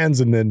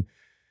expands and then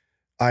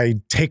I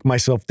take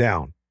myself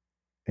down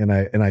and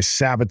I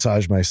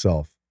sabotage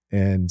myself.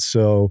 And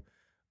so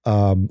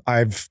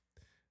I've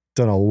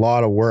done a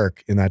lot of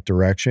work in that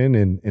direction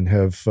and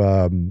have,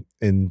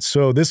 and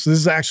so this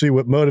is actually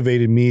what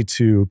motivated me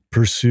to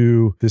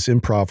pursue this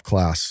improv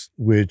class,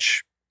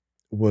 which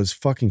was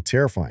fucking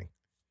terrifying.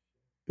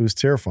 It was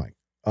terrifying.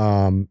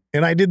 And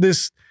I did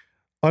this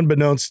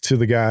unbeknownst to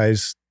the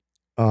guys.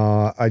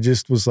 I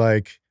just was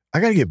like, I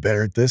got to get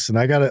better at this. And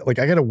I got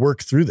to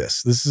work through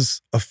this. This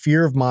is a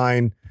fear of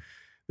mine.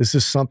 This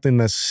is something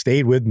that's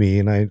stayed with me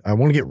and I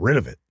want to get rid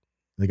of it.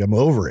 Like I'm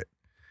over it.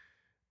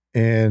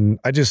 And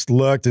I just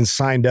looked and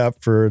signed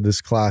up for this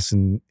class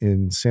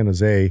in San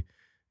Jose.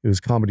 It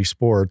was comedy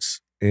sports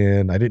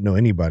and I didn't know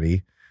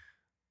anybody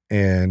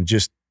and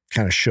just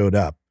kind of showed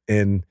up.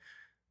 And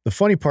the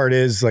funny part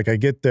is like I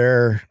get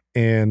there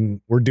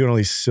and we're doing all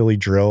these silly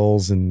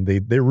drills and they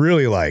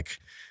really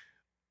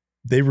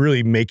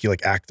make you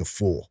like act the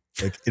fool,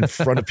 like in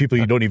front of people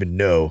you don't even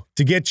know,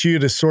 to get you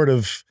to sort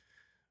of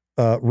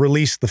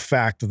release the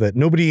fact that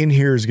nobody in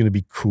here is going to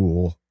be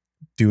cool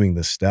doing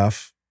this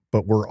stuff.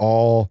 But we're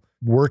all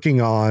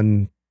working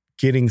on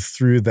getting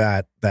through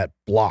that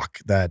block,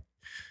 that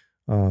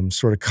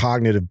sort of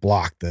cognitive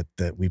block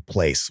that we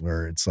place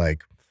where it's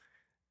like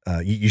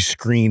you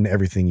screen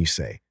everything you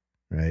say,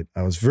 right?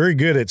 I was very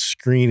good at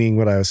screening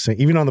what I was saying,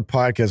 even on the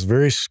podcast,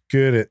 very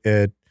good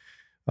at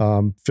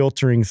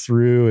filtering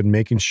through and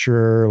making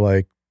sure,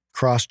 like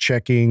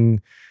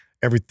cross-checking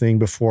everything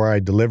before I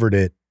delivered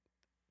it,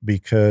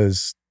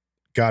 because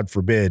God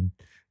forbid,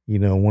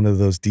 one of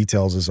those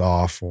details is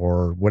off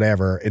or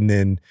whatever. And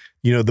then,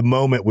 the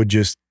moment would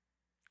just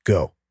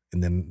go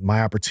and then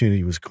my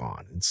opportunity was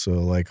gone. And so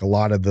like a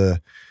lot of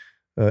the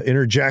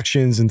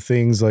interjections and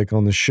things like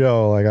on the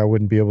show, like I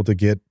wouldn't be able to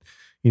get,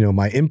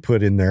 my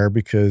input in there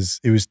because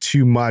it was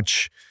too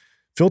much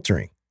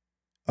filtering.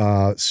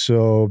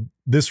 So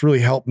this really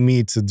helped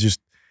me to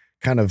just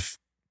kind of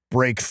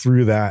break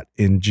through that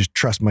and just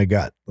trust my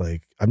gut.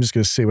 Like, I'm just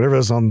going to say whatever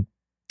is on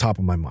top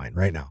of my mind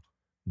right now.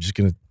 I'm just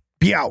going to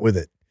be out with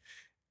it.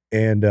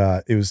 And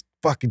it was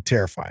fucking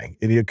terrifying.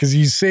 And, because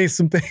you say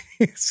some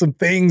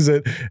things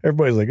that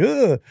everybody's like,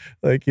 ugh,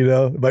 like,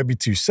 it might be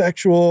too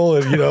sexual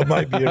and, it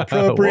might be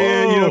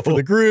inappropriate, for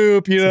the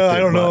group, I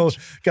don't know,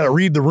 got to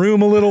read the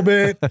room a little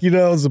bit.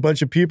 There's a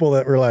bunch of people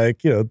that were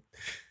like,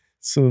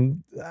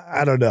 some,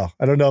 I don't know.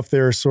 I don't know if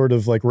they're sort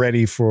of like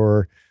ready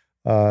for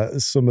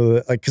some of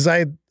the, like, cause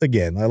I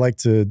like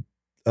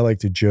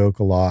to joke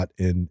a lot.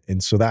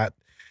 And so that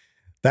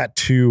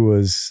too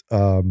was,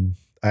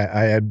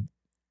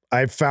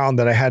 I found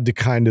that I had to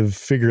kind of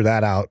figure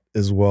that out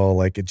as well.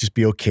 Like it just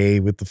be okay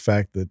with the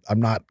fact that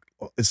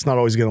it's not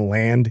always going to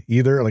land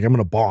either. Like I'm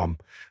going to bomb,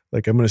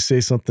 like I'm going to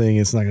say something.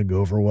 It's not going to go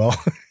over well,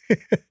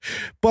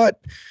 but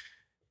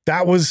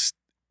that was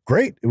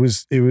great.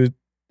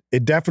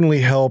 It definitely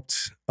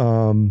helped.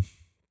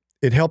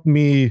 It helped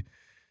me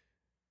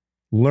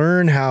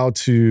learn how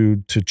to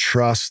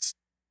trust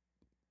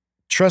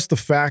the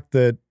fact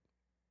that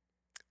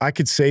I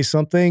could say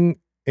something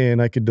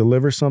and I could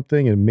deliver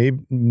something and maybe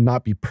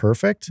not be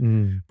perfect,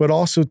 but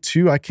also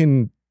too, I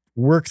can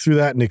work through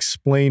that and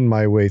explain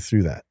my way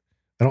through that.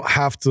 I don't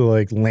have to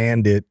like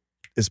land it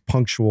as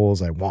punctual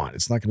as I want.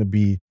 It's not going to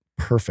be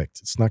perfect.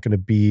 It's not going to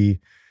be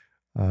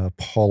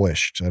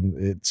polished.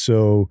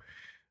 To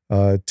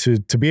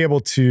be able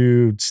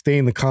to stay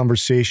in the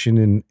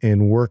conversation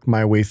and work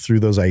my way through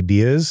those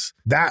ideas,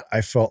 that I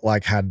felt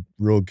like had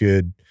real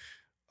good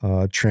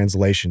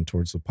translation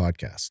towards the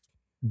podcast.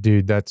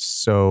 Dude, that's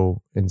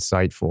so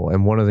insightful.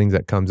 And one of the things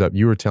that comes up,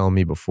 you were telling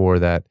me before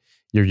that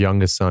your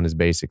youngest son is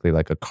basically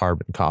like a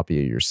carbon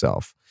copy of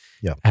yourself.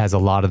 Yeah. Has a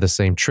lot of the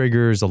same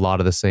triggers, a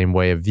lot of the same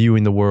way of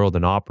viewing the world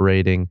and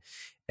operating.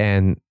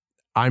 And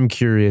I'm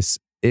curious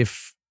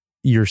if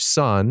your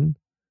son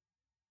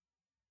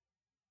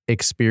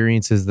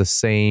experiences the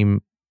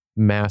same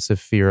massive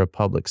fear of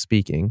public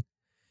speaking,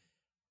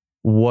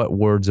 what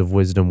words of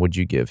wisdom would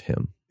you give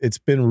him? It's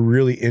been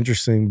really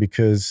interesting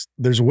because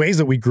there's ways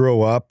that we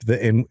grow up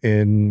that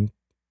in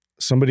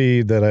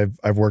somebody that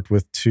I've worked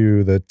with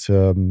too,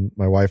 that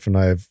my wife and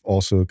I have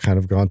also kind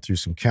of gone through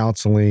some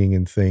counseling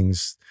and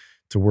things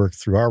to work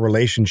through our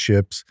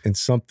relationships. And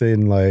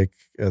something like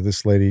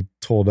this lady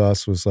told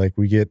us was like,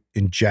 we get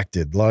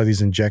injected. A lot of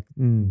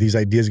these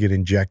ideas get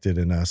injected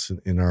in us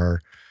in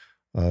our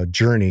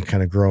journey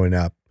kind of growing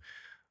up.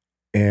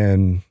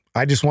 And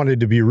I just wanted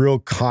to be real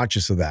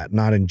conscious of that,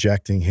 not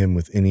injecting him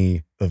with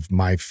any of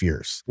my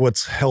fears.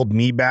 What's held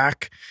me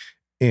back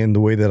in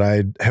the way that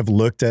I have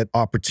looked at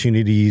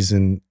opportunities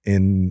and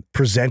in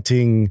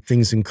presenting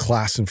things in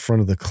class in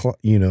front of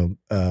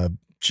the,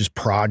 just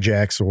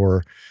projects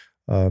or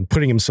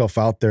putting himself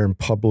out there in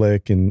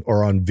public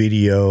or on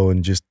video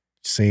and just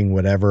saying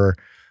whatever.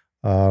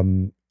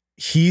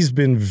 He's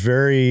been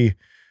very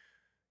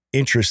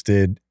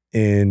interested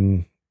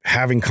in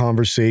having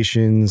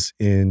conversations,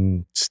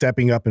 in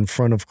stepping up in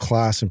front of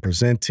class and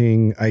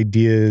presenting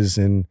ideas.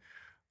 And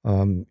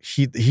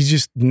he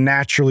just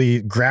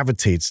naturally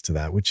gravitates to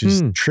that, which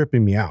is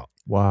tripping me out.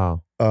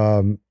 Wow.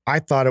 I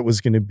thought it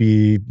was going to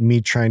be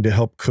me trying to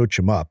help coach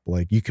him up.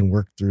 Like, you can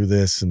work through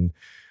this, and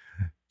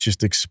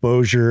just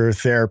exposure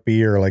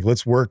therapy, or like,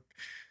 let's work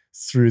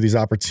through these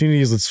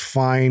opportunities. Let's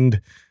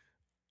find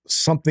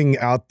something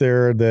out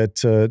there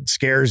that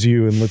scares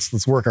you, and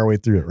let's work our way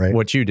through it. Right.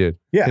 What you did.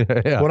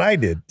 Yeah. What I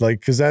did,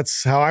 like, cause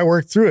that's how I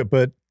worked through it.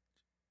 But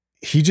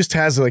he just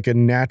has like a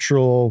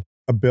natural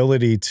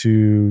ability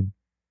to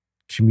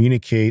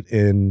communicate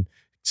and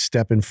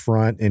step in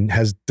front, and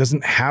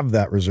doesn't have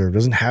that reserve,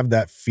 doesn't have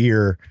that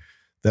fear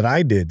that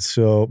I did.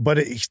 So, but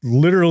it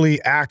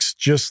literally acts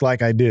just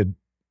like I did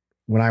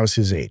when I was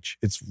his age.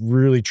 It's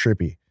really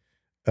trippy.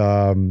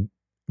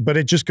 But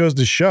it just goes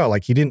to show,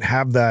 like, he didn't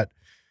have that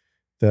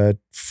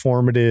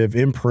formative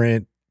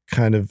imprint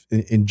kind of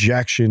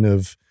injection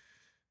of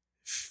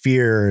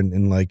fear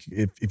and like,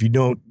 if you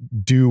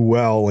don't do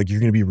well, like, you're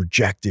going to be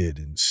rejected.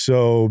 And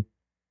so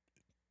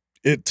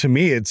to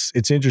me,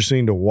 it's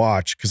interesting to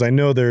watch, because I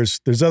know there's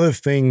other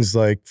things,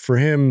 like, for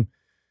him,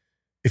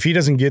 if he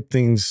doesn't get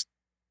things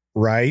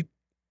right,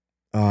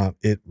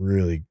 it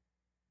really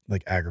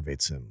like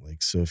aggravates him.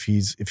 Like, so if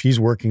he's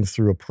working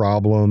through a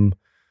problem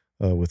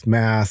with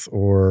math,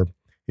 or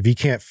if he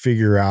can't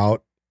figure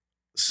out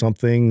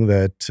something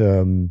that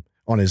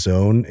on his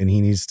own and he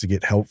needs to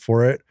get help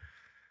for it,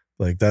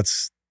 like,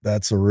 that's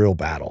a real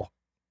battle,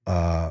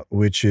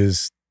 which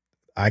is,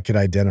 I could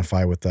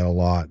identify with that a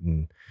lot.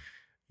 And,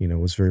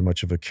 was very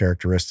much of a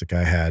characteristic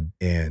I had,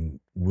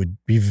 and would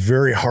be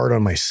very hard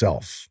on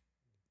myself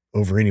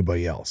over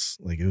anybody else.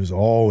 Like, it was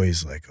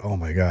always like, oh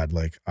my God,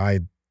 like,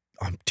 I'm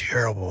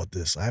terrible at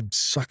this. I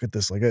suck at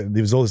this. Like,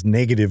 there was all this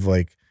negative,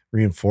 like,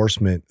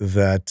 reinforcement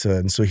that,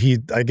 and so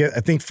I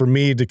think for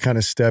me to kind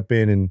of step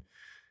in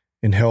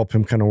and help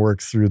him kind of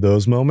work through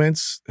those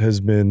moments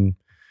has been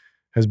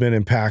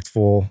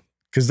impactful,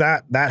 because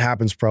that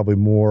happens probably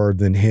more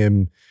than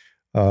him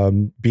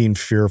being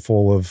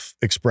fearful of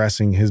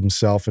expressing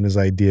himself and his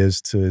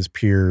ideas to his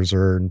peers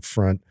or in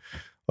front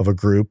of a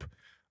group.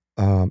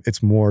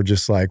 It's more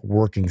just like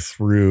working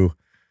through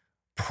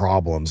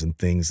problems and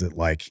things that,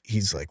 like,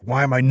 he's like,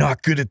 why am I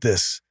not good at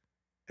this?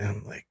 And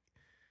I'm like,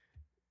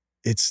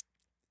 it's,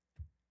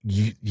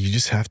 you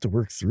just have to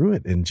work through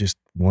it, and just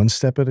one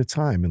step at a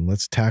time, and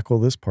let's tackle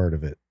this part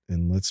of it,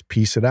 and let's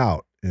piece it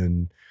out,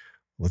 and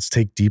let's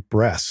take deep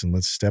breaths, and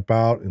let's step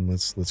out, and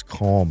let's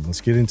calm.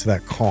 Let's get into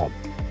that calm.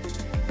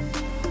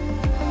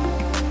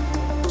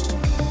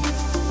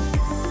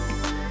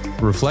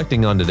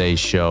 Reflecting on today's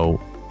show,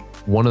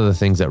 one of the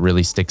things that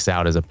really sticks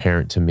out as a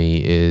parent to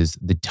me is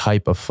the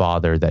type of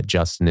father that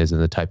Justin is, and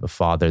the type of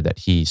father that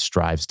he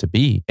strives to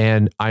be.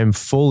 And I'm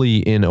fully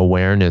in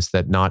awareness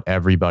that not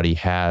everybody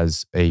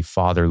has a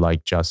father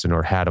like Justin,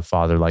 or had a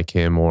father like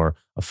him, or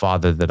a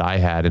father that I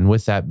had. And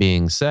with that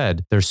being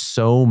said, there's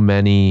so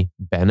many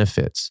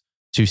benefits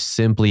to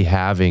simply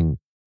having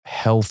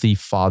healthy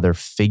father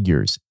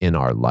figures in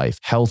our life,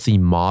 healthy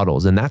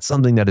models. And that's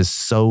something that is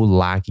so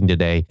lacking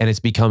today. And it's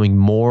becoming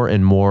more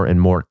and more and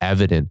more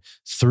evident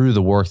through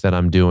the work that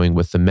I'm doing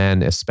with the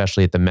men,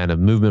 especially at the Men of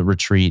Movement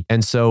retreat.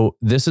 And so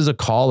this is a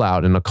call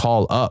out and a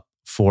call up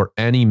for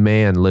any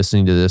man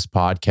listening to this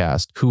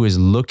podcast who is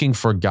looking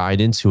for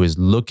guidance, who is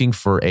looking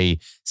for a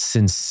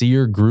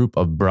sincere group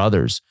of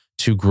brothers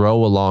to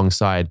grow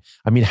alongside.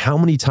 I mean, how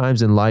many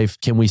times in life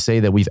can we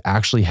say that we've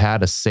actually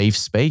had a safe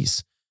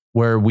space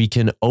where we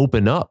can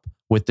open up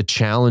with the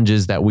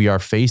challenges that we are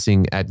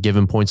facing at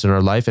given points in our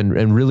life,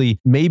 and really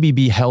maybe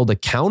be held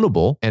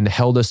accountable and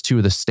held us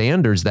to the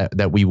standards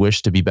that we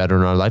wish to be better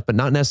in our life, but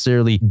not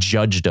necessarily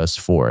judged us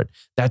for it?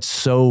 That's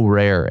so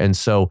rare. And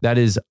so that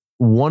is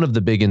one of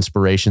the big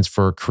inspirations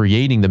for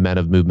creating the Men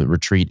of Movement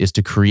retreat, is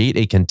to create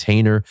a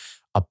container,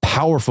 a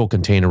powerful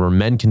container where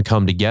men can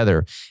come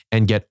together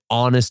and get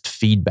honest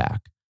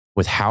feedback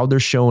with how they're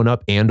showing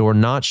up and or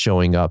not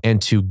showing up, and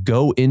to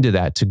go into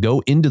that, to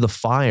go into the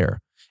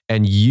fire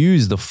and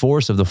use the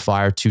force of the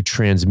fire to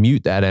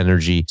transmute that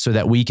energy so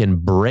that we can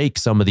break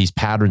some of these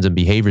patterns and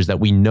behaviors that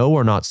we know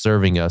are not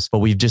serving us, but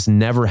we've just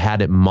never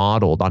had it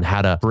modeled on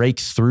how to break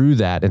through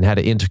that and how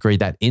to integrate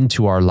that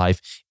into our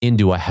life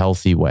into a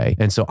healthy way.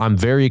 And so I'm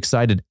very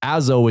excited.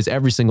 As always,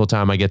 every single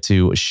time I get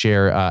to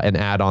share an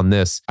ad on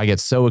this, I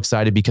get so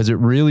excited because it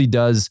really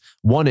does,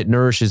 one, it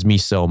nourishes me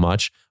so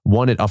much.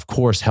 One, it of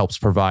course helps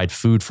provide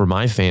food for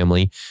my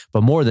family,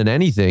 but more than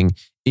anything,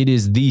 it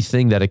is the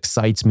thing that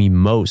excites me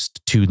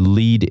most to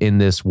lead in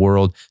this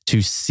world,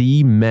 to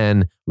see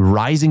men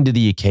rising to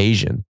the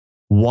occasion,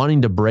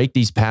 wanting to break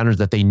these patterns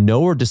that they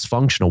know are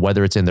dysfunctional,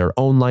 whether it's in their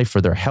own life or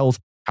their health,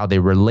 how they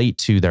relate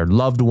to their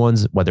loved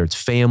ones, whether it's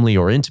family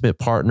or intimate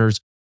partners,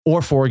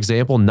 or for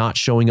example, not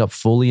showing up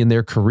fully in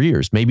their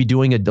careers, maybe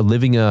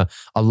living a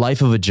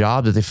life of a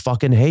job that they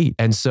fucking hate.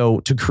 And so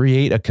to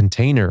create a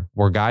container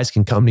where guys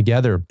can come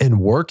together and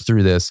work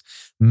through this,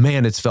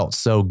 man, it's felt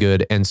so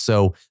good. And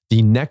so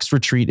the next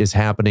retreat is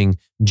happening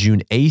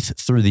June 8th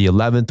through the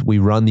 11th. We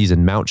run these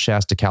in Mount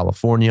Shasta,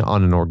 California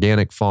on an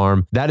organic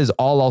farm. That is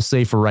all I'll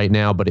say for right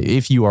now. But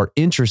if you are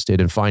interested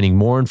in finding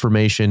more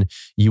information,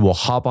 you will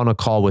hop on a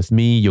call with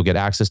me. You'll get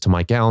access to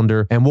my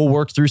calendar and we'll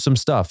work through some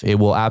stuff. It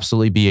will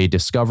absolutely be a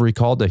discovery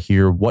call to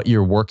hear what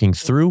you're working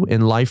through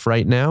in life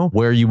right now,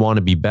 where you want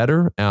to be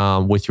better.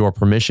 With your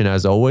permission,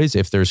 as always,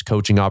 if there's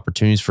coaching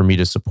opportunities for me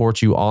to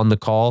support you on the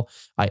call,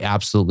 I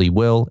absolutely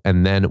will.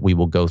 And then we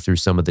will go through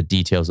some of the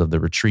details of the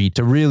retreat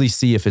to really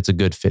see if it's a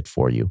good fit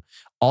for you.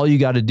 All you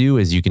got to do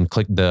is you can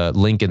click the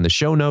link in the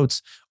show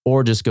notes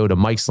or just go to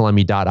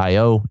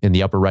mikesalemi.io. In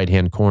the upper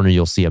right-hand corner,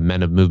 you'll see a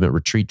Men of Movement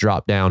retreat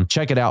drop down.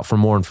 Check it out for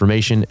more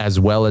information as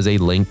well as a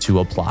link to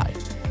apply.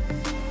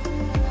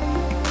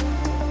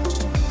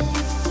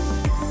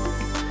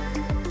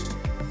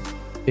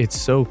 It's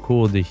so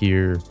cool to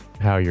hear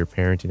how you're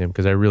parenting him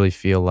because I really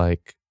feel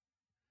like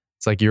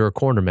it's like you're a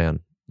cornerman.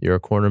 You're a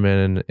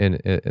cornerman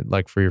and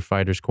like for your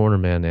fighters,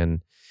 cornerman,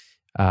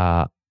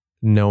 and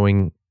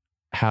knowing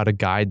how to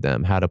guide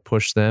them, how to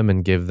push them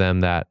and give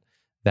them that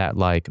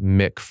like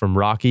Mick from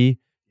Rocky,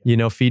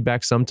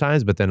 feedback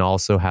sometimes, but then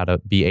also how to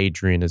be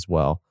Adrian as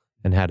well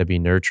and how to be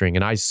nurturing.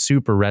 And I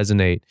super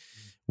resonate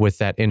with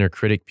that inner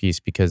critic piece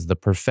because the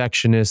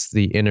perfectionist,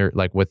 the inner,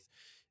 like with,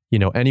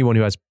 anyone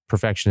who has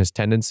perfectionist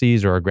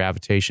tendencies or a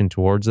gravitation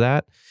towards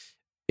that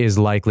is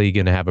likely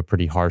going to have a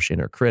pretty harsh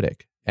inner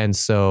critic. And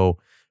so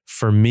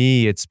for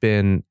me, it's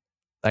been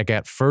like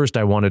at first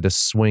I wanted to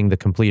swing the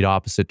complete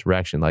opposite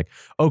direction. Like,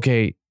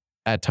 okay,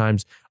 at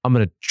times I'm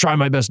going to try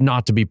my best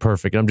not to be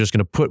perfect. I'm just going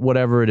to put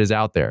whatever it is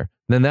out there.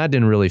 And then that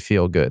didn't really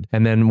feel good.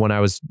 And then when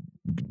I was,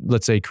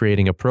 let's say,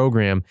 creating a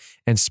program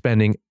and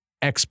spending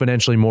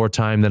exponentially more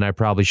time than I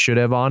probably should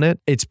have on it,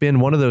 it's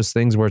been one of those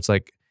things where it's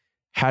like,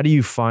 how do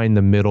you find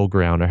the middle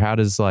ground, or how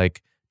does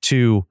like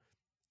to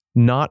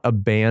not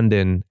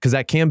abandon, because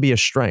that can be a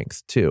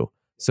strength too.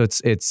 So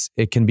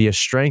it can be a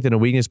strength and a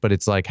weakness, but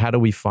it's like, how do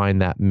we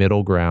find that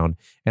middle ground?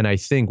 And I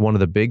think one of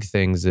the big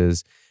things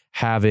is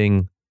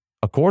having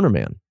a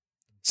cornerman,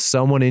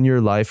 someone in your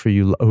life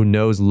who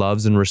knows,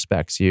 loves, and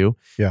respects you,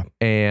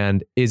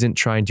 and isn't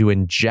trying to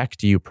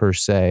inject you per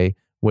se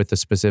with a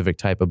specific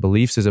type of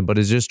belief system, but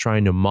is just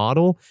trying to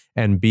model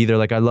and be there.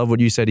 Like I love what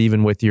you said,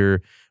 even with your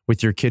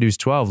kid who's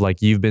 12,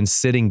 like you've been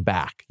sitting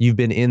back, you've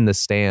been in the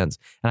stands.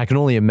 And I can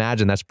only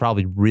imagine that's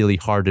probably really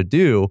hard to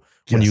do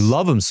when you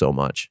love them so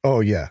much. Oh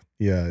yeah.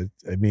 Yeah.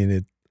 I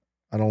mean,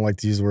 I don't like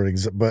to use the word,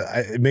 but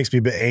it makes me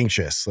a bit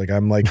anxious. Like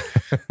I'm like,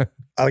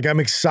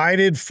 I'm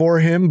excited for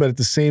him, but at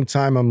the same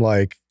time, I'm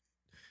like,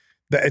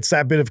 it's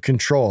that bit of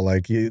control.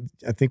 Like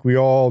I think we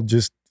all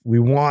we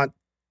want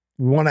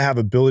to have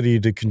ability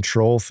to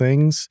control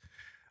things.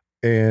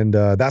 And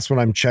that's what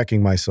I'm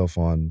checking myself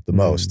on the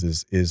most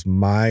is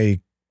my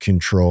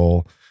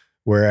control.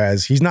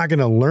 Whereas he's not going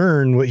to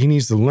learn what he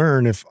needs to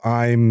learn if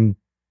I'm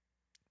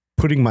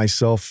putting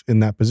myself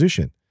in that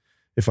position.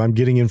 If I'm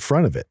getting in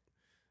front of it,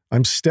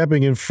 I'm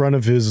stepping in front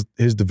of his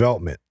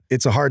development.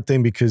 It's a hard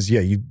thing because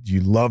you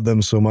love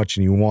them so much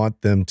and you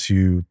want them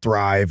to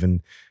thrive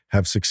and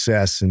have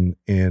success and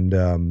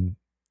learn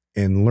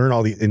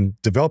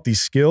and develop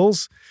these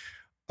skills.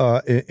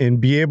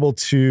 And be able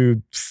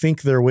to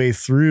think their way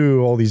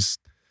through all these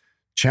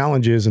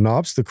challenges and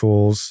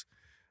obstacles.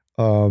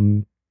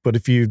 But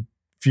if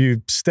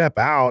you step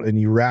out and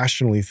you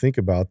rationally think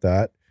about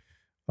that,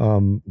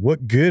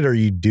 what good are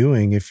you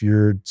doing if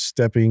you're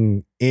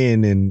stepping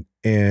in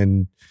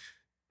and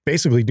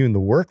basically doing the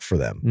work for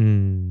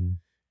them?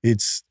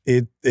 It's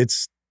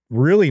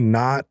really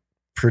not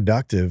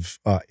productive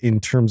in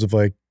terms of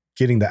like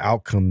getting the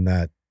outcome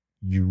that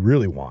you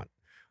really want.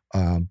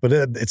 But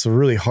it's a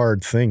really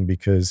hard thing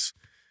because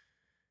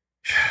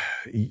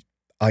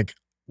like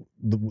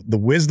the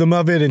wisdom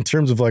of it in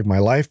terms of like my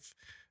life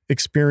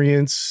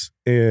experience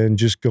and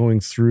just going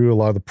through a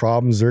lot of the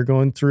problems they're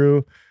going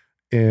through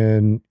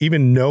and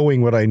even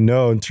knowing what I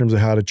know in terms of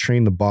how to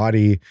train the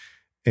body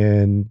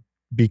and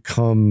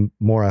become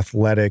more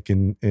athletic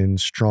and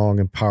strong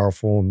and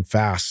powerful and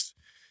fast.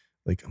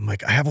 Like, I'm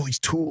like, I have all these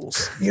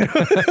tools, you know,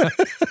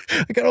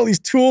 I got all these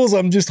tools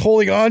I'm just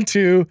holding on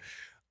to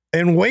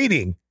and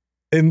waiting.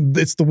 And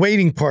it's the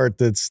waiting part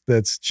that's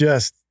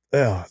just,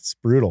 it's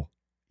brutal,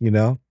 you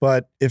know,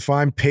 but if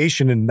I'm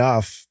patient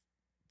enough,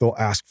 they'll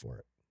ask for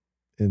it.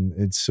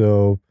 And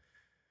so,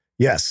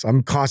 yes,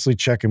 I'm constantly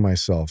checking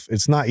myself.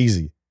 It's not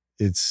easy.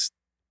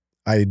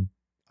 I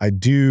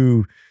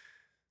do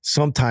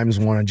sometimes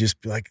want to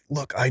just be like,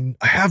 look, I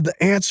have the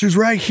answers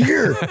right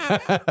here.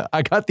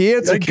 I got the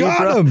answer. I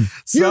got them.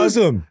 Use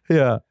them.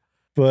 Yeah.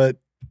 But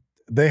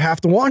they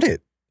have to want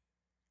it,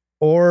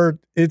 or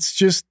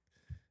it's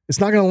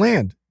not going to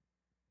land.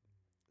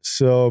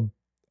 So,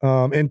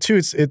 and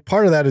two,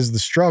 part of that is the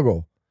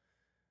struggle.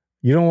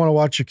 You don't want to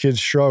watch your kids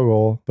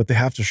struggle, but they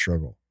have to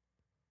struggle.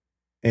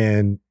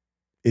 And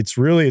it's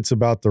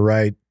about the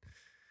right,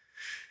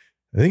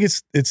 I think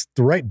it's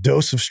the right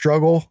dose of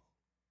struggle,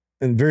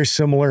 and very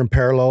similar and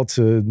parallel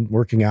to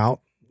working out.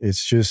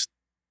 It's just,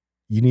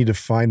 you need to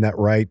find that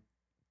right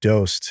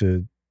dose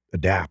to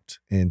adapt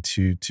and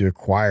to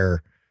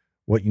acquire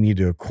what you need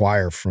to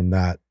acquire from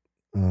that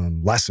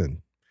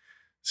lesson.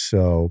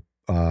 So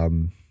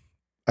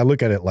I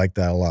look at it like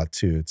that a lot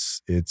too.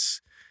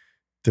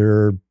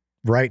 They're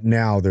right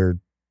now they're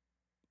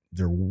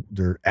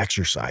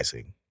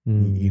exercising,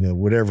 you know,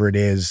 whatever it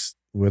is,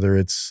 whether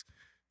it's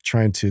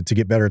trying to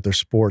get better at their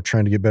sport,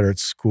 trying to get better at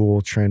school,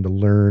 trying to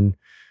learn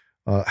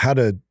how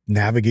to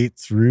navigate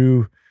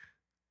through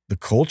the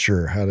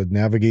culture, how to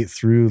navigate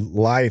through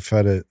life,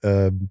 how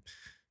to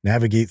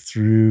navigate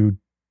through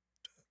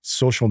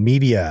social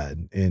media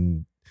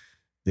and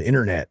the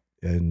internet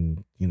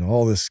and, you know,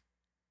 all this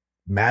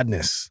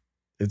madness.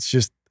 It's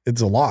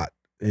a lot.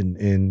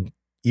 And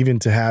even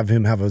to have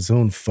him have his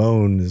own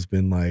phone has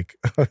been like,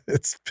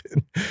 it's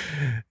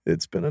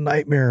been a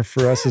nightmare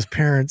for us as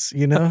parents,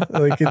 you know,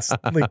 like, it's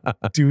like,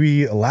 do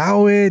we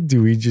allow it?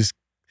 Do we just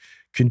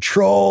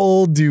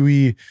control? Do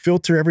we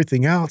filter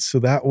everything out so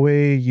that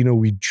way, you know,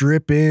 we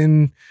drip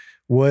in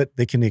what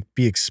they can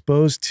be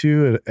exposed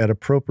to at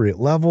appropriate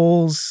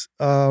levels?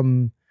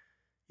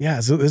 Yeah,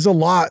 so there's a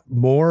lot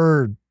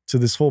more to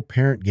this whole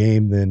parent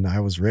game than I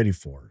was ready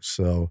for.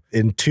 So,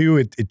 and two,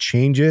 it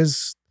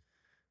changes.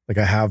 Like,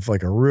 I have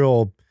like a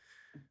real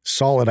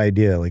solid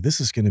idea. Like,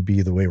 this is going to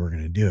be the way we're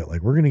going to do it.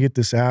 Like, we're going to get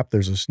this app.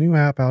 There's this new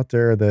app out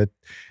there that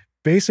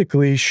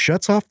basically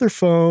shuts off their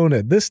phone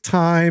at this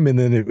time, and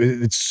then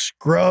it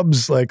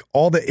scrubs like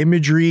all the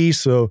imagery.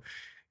 So,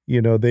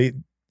 you know,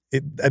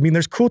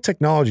 there's cool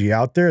technology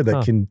out there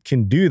that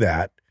can do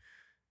that.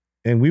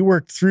 And we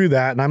worked through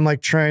that, and I'm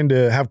like trying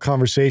to have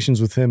conversations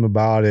with him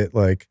about it.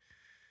 Like,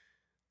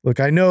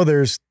 look, I know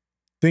there's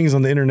things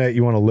on the internet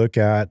you want to look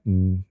at,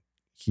 and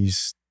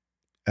he's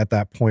at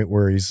that point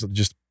where he's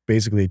just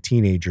basically a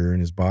teenager and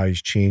his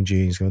body's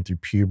changing. He's going through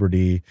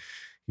puberty.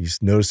 He's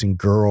noticing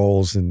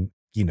girls, and,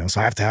 you know,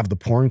 so I have to have the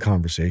porn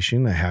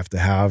conversation. I have to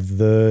have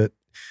the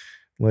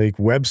like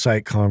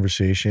website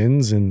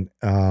conversations, and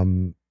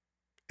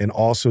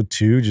also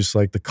too, just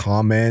like the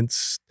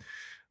comments,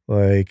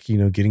 like, you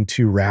know, getting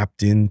too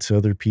wrapped into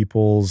other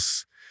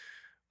people's,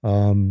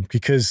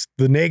 because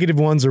the negative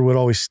ones are what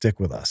always stick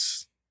with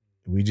us.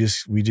 We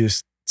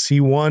just see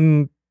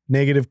one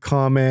negative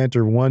comment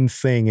or one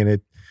thing, and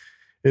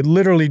it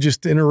literally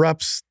just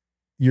interrupts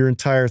your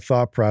entire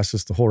thought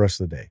process the whole rest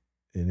of the day.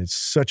 And it's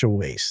such a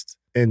waste.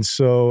 And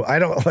so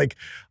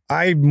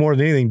I more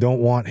than anything don't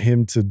want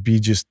him to be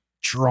just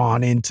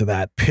drawn into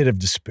that pit of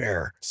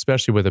despair.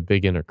 Especially with a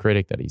big inner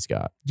critic that he's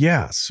got.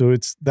 Yeah. So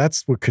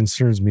that's what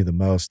concerns me the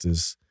most,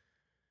 is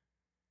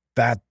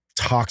that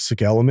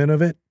toxic element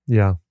of it.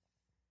 Yeah.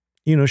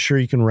 You know, sure,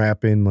 you can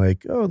wrap in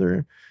like, oh,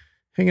 they're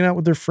hanging out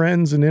with their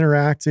friends and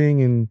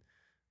interacting, and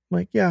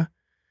like, yeah,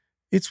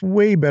 it's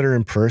way better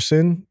in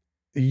person.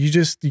 You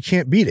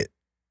can't beat it.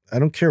 I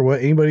don't care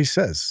what anybody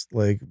says.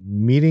 Like,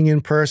 meeting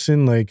in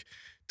person, like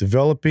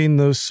developing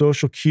those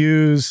social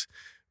cues,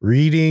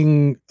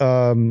 reading,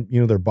 you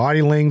know, their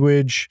body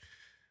language,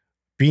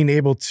 being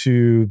able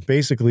to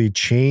basically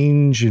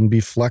change and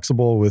be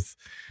flexible with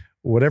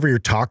whatever you're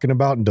talking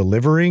about and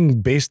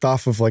delivering based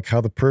off of like how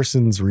the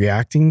person's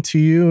reacting to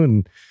you.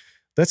 And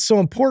that's so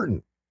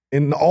important.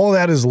 And all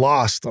that is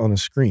lost on a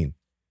screen.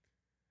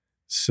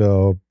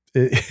 So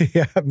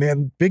yeah,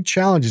 man, big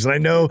challenges. And I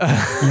know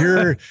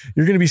you're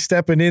going to be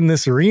stepping in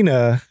this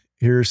arena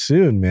here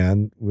soon,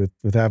 man, with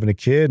having a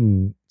kid.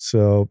 And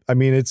so, I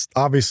mean, it's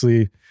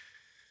obviously,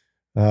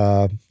 you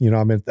know,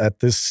 I'm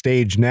at this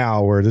stage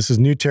now where this is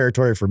new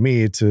territory for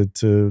me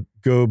to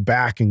go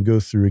back and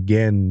go through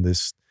again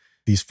these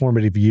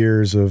formative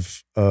years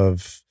of,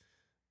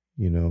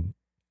 you know,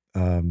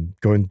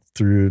 going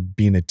through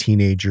being a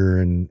teenager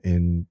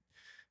and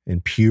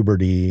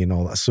puberty and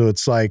all that. So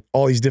it's like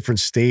all these different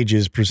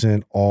stages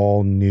present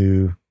all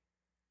new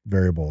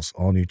variables,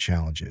 all new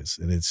challenges.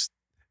 And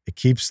it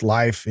keeps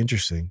life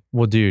interesting.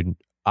 Well, dude,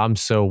 I'm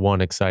so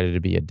excited to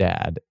be a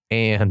dad,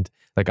 and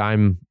like,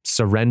 I'm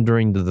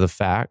surrendering to the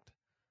fact,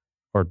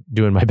 or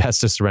doing my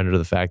best to surrender to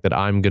the fact, that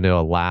I'm going to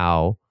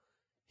allow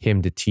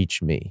him to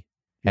teach me.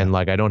 And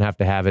like, I don't have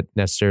to have it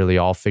necessarily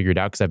all figured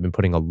out because I've been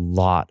putting a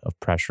lot of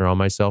pressure on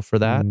myself for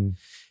that.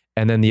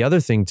 And then the other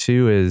thing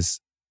too is,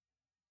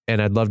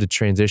 and I'd love to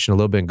transition a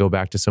little bit and go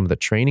back to some of the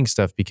training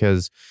stuff,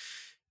 because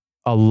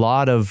a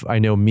lot of, I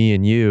know me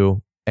and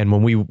you, and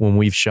when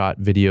we've shot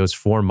videos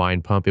for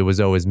Mind Pump, it was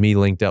always me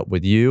linked up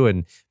with you,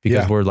 and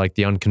because we're like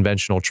the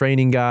unconventional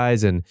training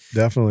guys, and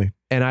definitely.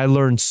 And I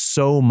learned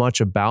so much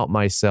about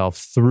myself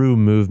through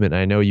movement.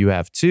 I know you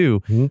have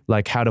too,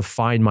 like how to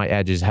find my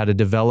edges, how to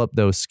develop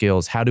those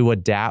skills, how to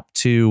adapt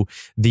to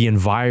the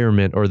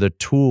environment or the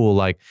tool.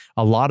 Like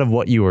a lot of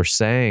what you were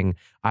saying,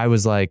 I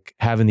was like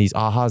having these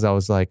ahas. I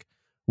was like,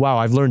 wow,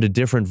 I've learned a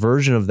different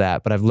version of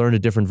that, but I've learned a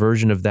different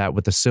version of that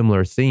with a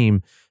similar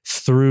theme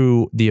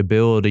through the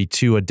ability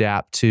to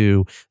adapt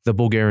to the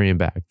Bulgarian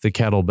bag, the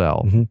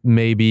kettlebell,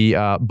 maybe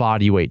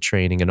body weight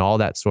training and all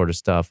that sort of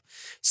stuff.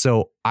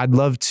 So I'd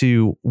love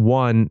to,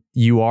 one,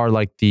 you are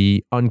like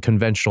the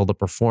unconventional, the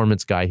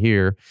performance guy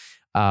here,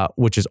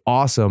 which is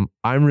awesome.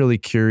 I'm really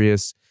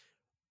curious,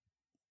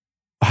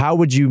 how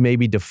would you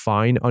maybe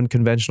define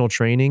unconventional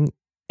training,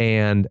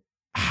 and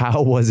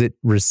how was it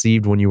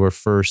received when you were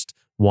first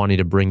wanting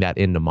to bring that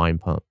into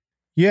Mind Pump?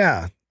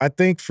 Yeah, I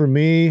think for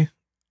me,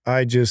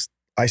 I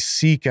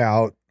seek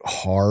out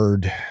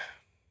hard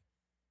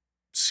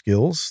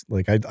skills.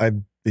 Like I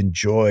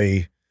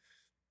enjoy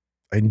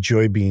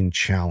being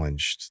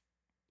challenged.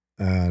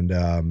 And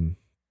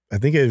I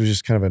think it was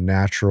just kind of a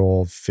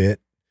natural fit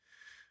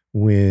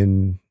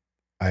when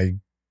I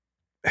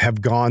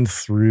have gone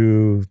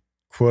through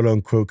quote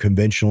unquote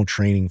conventional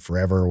training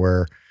forever,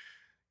 where,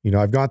 you know,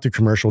 I've gone through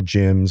commercial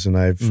gyms and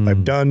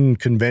I've done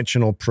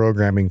conventional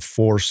programming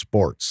for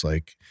sports.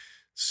 Like,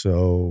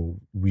 so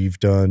we've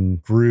done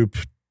group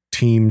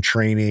team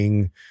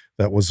training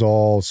that was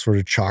all sort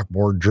of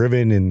chalkboard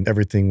driven, and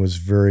everything was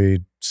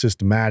very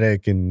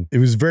systematic, and it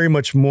was very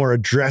much more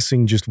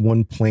addressing just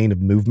one plane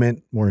of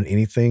movement more than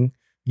anything.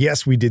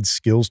 Yes, we did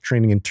skills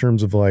training in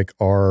terms of like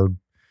our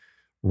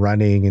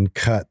running and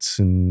cuts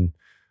and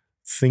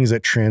things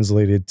that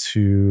translated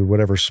to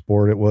whatever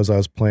sport it was I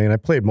was playing. I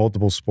played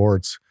multiple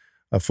sports.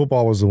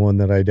 Football was the one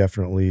that I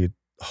definitely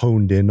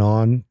honed in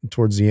on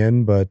towards the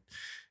end, but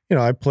you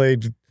know, I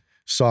played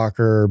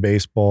soccer,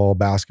 baseball,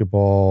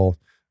 basketball.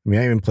 I mean,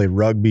 I even played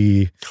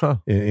rugby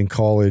in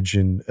college.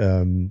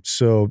 And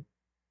so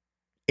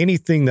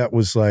anything that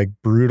was like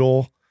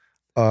brutal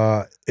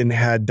and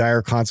had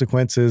dire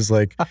consequences,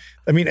 like,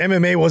 I mean,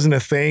 MMA wasn't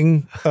a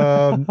thing,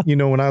 you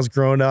know, when I was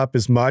growing up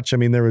as much. I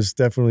mean, there was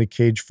definitely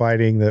cage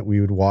fighting that we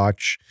would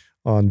watch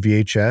on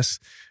VHS,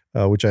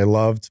 which I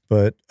loved.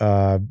 But,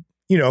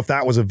 you know, if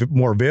that was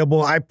more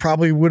available, I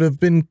probably would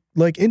have been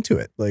like into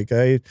it. Like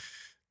I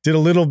did a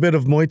little bit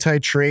of Muay Thai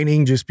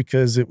training just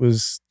because it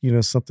was, you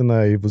know, something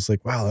I was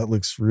like, wow, that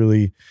looks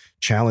really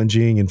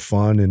challenging and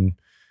fun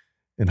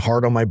and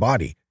hard on my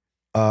body.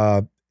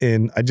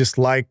 And I just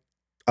liked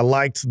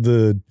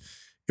it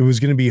was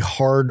going to be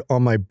hard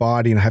on my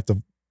body and I have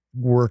to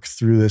work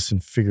through this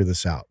and figure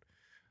this out.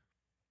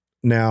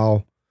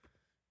 Now,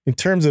 in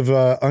terms of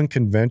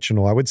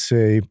unconventional, I would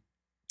say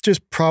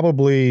just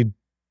probably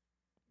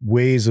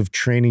ways of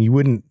training you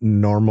wouldn't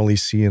normally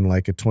see in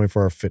like a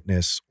 24-hour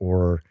fitness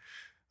or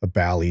a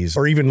Bally's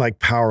or even like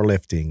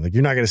powerlifting. Like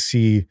you're not going to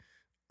see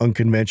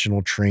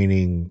unconventional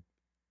training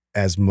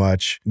as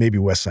much, maybe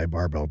Westside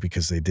Barbell,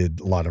 because they did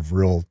a lot of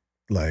real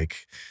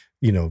like,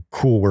 you know,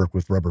 cool work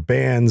with rubber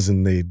bands,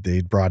 and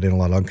they brought in a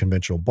lot of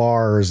unconventional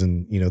bars,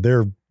 and, you know,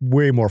 they're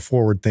way more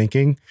forward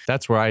thinking.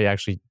 That's where I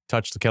actually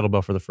touched the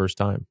kettlebell for the first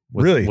time.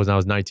 Really? Was when I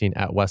was 19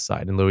 at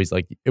Westside. And Louis,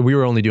 like, we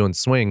were only doing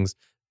swings,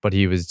 but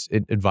he was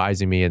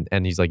advising me,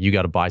 and he's like, you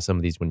got to buy some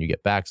of these when you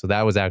get back. So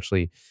that was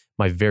actually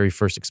my very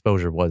first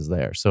exposure was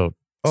there. So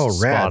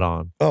spot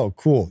on. Oh,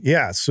 cool.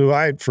 Yeah. So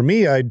I think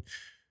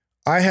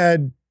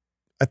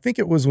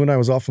it was when I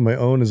was off on my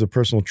own as a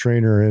personal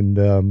trainer,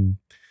 and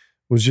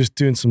was just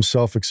doing some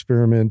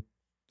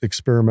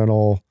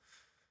experimental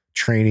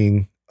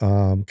training.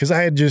 Cause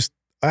I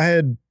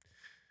had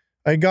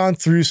gone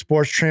through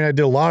sports training. I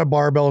did a lot of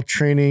barbell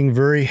training,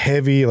 very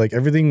heavy. Like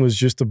everything was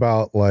just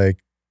about like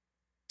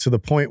to the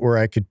point where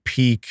I could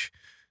peak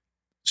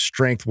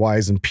strength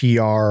wise and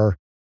PR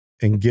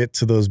and get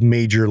to those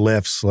major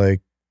lifts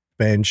like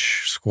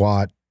bench,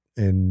 squat,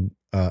 and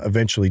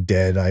eventually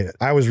dead.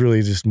 I was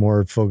really just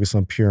more focused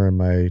on pure and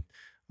my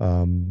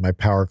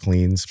power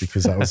cleans,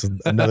 because that was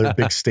another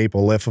big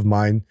staple lift of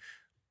mine.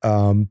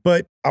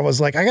 But I was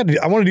like, I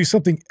want to do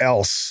something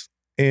else.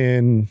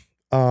 And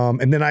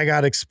then I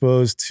got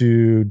exposed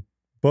to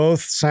both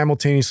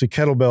simultaneously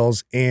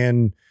kettlebells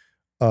and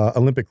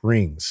Olympic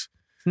rings.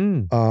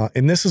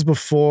 And this is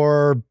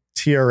before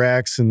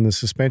TRX and the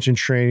suspension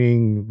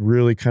training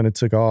really kind of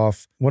took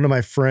off. One of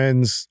my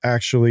friends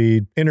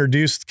actually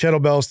introduced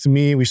kettlebells to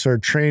me. We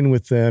started training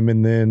with them,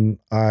 and then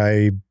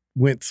I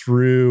went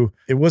through,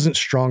 it wasn't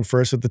Strong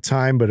First at the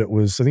time, but I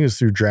think it was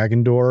through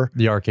Dragon Door.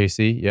 The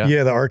RKC, yeah.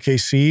 Yeah, the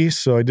RKC.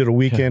 So I did a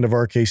weekend of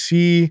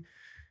RKC,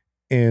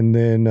 and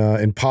then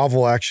and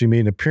Pavel actually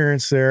made an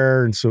appearance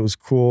there, and so it was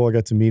cool. I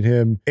got to meet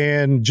him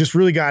and just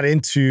really got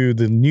into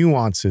the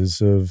nuances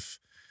of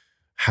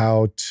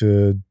how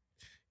to,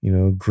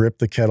 grip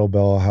the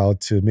kettlebell, how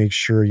to make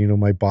sure,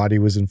 my body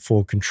was in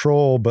full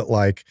control, but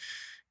like,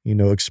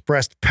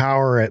 expressed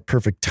power at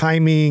perfect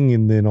timing.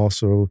 And then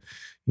also,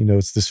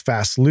 it's this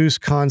fast loose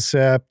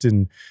concept,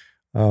 and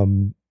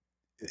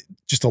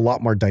just a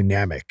lot more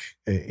dynamic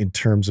in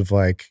terms of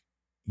like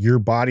your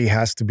body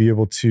has to be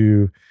able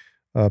to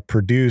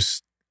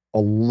produce a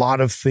lot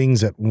of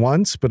things at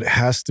once, but it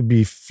has to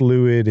be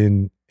fluid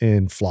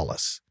and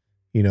flawless,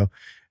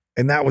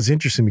 And that was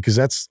interesting because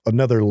that's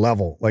another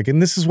level. Like, and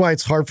this is why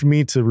it's hard for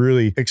me to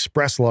really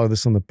express a lot of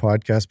this on the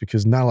podcast,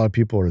 because not a lot of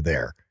people are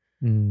there.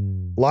 A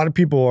lot of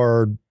people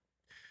are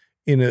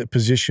in a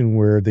position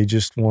where they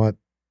want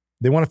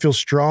to feel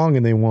strong,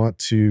 and they want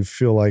to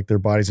feel like their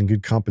body's in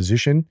good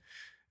composition.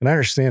 And I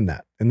understand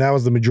that. And that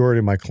was the majority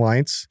of my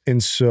clients.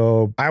 And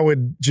so I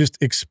would just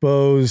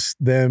expose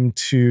them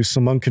to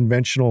some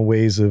unconventional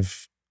ways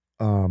of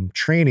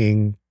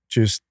training,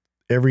 just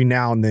every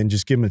now and then,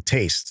 just give them a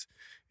taste.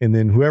 And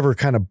then whoever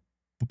kind of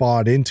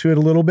bought into it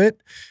a little bit,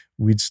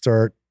 we'd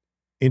start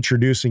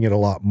introducing it a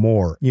lot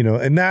more,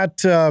 and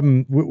that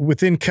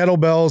within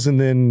kettlebells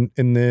and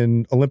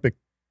then Olympic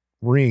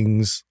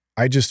rings,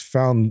 I just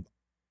found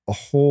a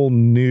whole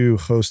new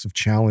host of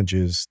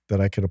challenges that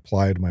I could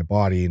apply to my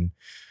body, and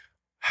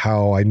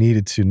how I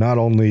needed to not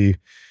only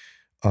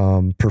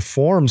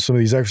perform some of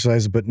these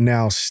exercises, but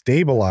now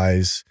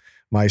stabilize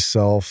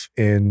myself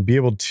and be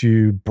able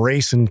to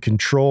brace and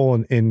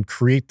control and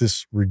create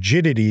this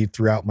rigidity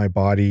throughout my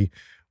body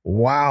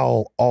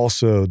while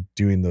also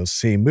doing those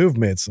same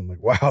movements. I'm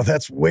like, wow,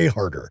 that's way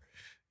harder,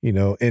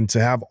 and to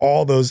have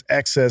all those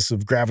excess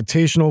of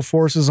gravitational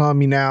forces on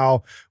me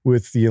now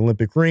with the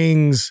Olympic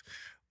rings,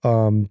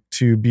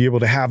 to be able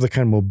to have the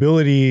kind of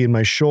mobility in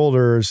my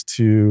shoulders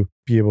to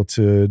be able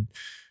to,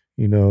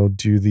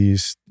 do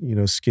these,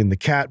 skin the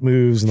cat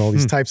moves and all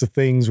these types of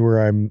things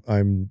where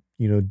I'm,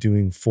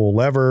 doing full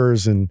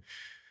levers. And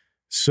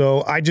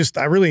so I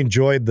really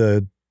enjoyed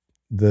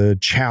the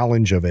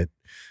challenge of it.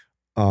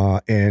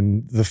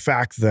 And the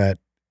fact that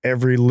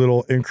every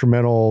little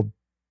incremental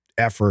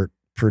effort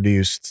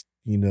produced,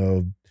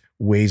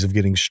 ways of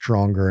getting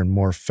stronger and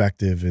more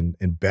effective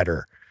and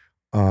better.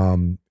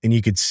 And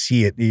you could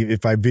see it.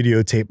 If I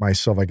videotape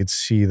myself, I could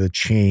see the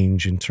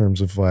change in terms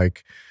of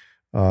like,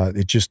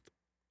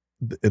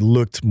 it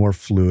looked more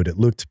fluid. It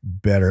looked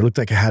better. It looked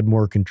like I had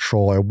more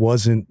control. I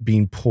wasn't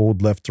being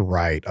pulled left to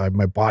right.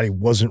 My body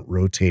wasn't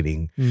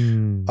rotating.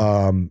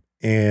 And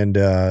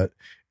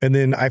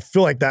then I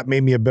feel like that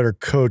made me a better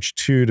coach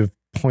too, to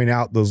point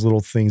out those little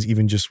things,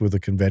 even just with a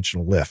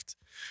conventional lift.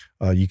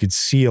 You could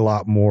see a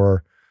lot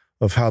more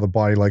of how the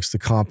body likes to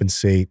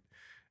compensate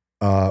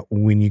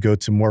when you go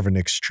to more of an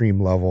extreme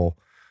level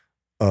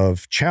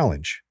of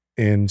challenge.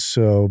 And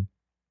so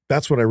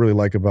that's what I really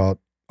like about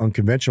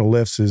unconventional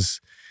lifts,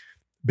 is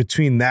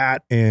between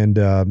that and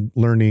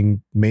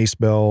learning mace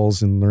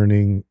bells and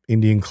learning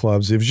Indian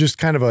clubs, it was just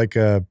kind of like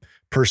a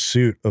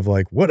pursuit of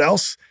like, what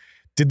else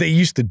did they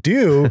used to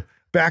do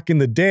back in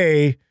the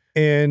day?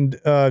 And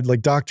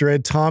like Dr.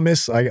 Ed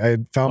Thomas, I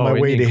found my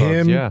way Indian to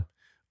clubs,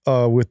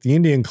 him with the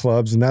Indian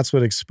clubs, and that's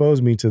what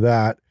exposed me to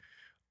that.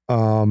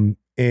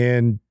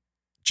 And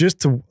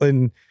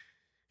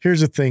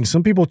here's the thing.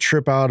 Some people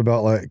trip out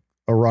about like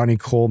a Ronnie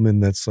Coleman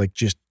that's like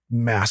just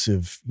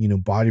massive,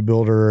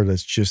 bodybuilder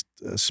that's just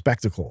a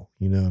spectacle,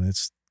 and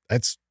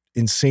that's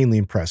insanely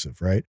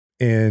impressive, right?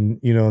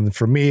 And, and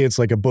for me, it's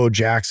like a Bo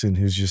Jackson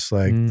who's just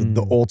like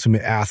the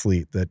ultimate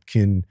athlete that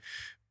can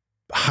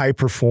high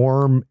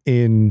perform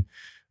in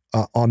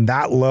on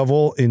that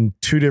level in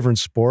two different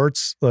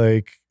sports,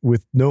 like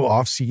with no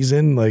off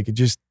season. Like it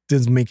just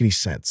doesn't make any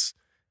sense,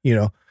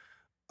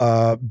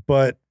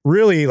 but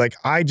really, like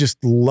I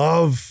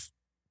love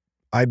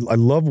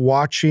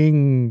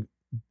watching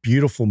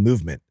beautiful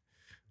movement.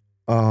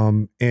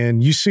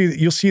 And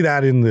you'll see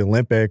that in the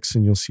Olympics,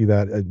 and you'll see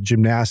that at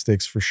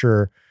gymnastics for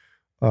sure.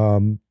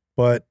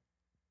 But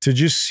to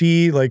just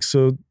see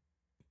so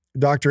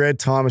Dr. Ed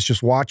Thomas,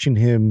 just watching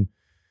him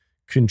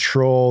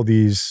control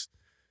these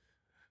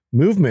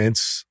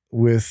movements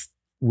with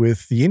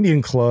the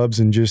Indian clubs,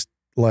 and just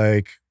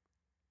like,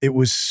 it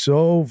was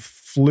so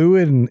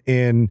fluid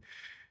and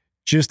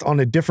just on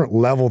a different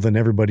level than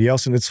everybody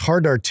else. And it's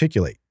hard to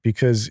articulate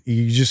because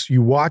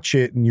you watch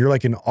it and you're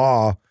like in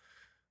awe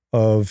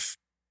of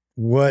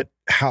what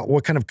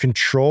kind of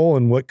control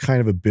and what kind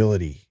of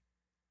ability.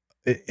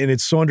 And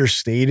it's so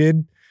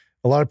understated.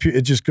 A lot of people,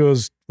 it just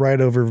goes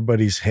right over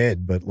everybody's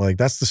head. But like,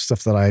 that's the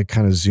stuff that I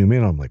kind of zoom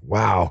in on. I'm like,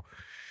 wow,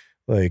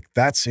 like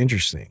that's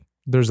interesting.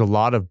 There's a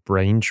lot of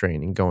brain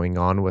training going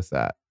on with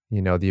that.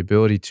 The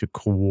ability to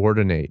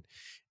coordinate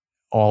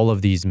all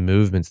of these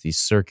movements, these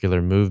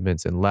circular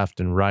movements and left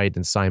and right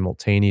and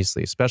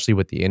simultaneously, especially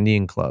with the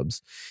Indian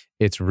clubs.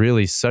 It's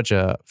really such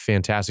a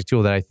fantastic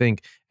tool that I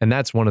think, and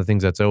that's one of the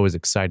things that's always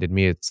excited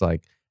me. It's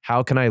like,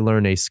 how can I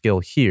learn a skill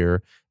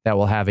here that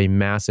will have a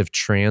massive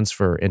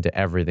transfer into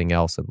everything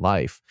else in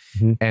life?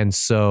 Mm-hmm. And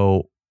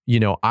so,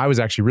 I was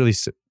actually really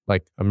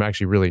like, I'm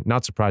actually really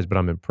not surprised, but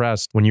I'm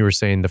impressed when you were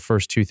saying the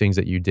first two things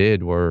that you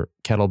did were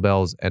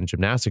kettlebells and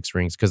gymnastics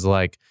rings. Cause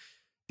like,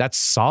 that's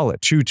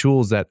solid. Two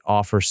tools that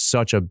offer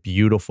such a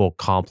beautiful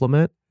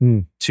complement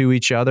to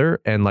each other.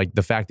 And like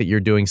the fact that you're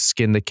doing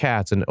skin the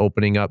cats and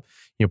opening up,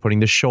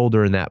 putting the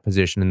shoulder in that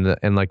position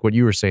and like what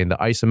you were saying, the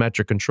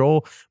isometric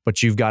control,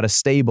 but you've got to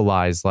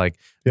stabilize. Like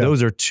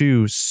those are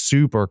two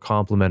super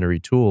complementary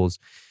tools.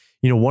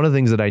 One of the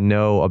things that I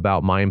know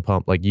about Mind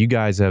Pump, like you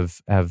guys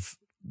have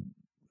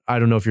I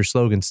don't know if your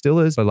slogan still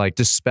is, but like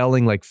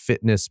dispelling like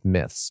fitness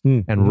myths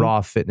and raw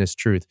fitness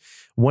truth.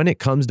 When it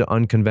comes to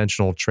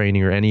unconventional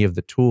training or any of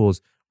the tools,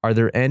 are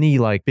there any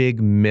like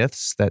big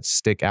myths that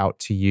stick out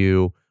to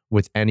you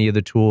with any of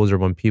the tools or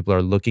when people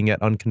are looking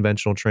at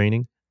unconventional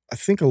training? I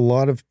think a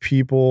lot of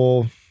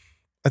people,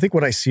 I think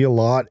what I see a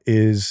lot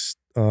is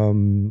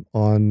on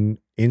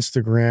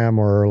Instagram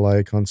or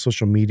like on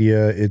social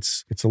media,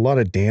 it's a lot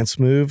of dance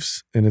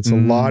moves and it's a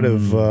lot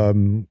of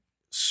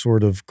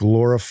sort of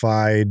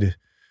glorified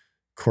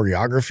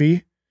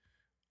choreography,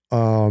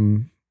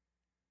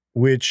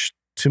 which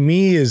to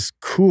me is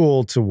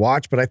cool to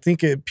watch, but I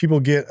think people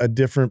get a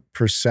different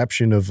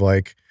perception of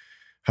like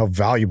how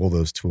valuable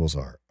those tools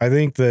are. I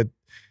think that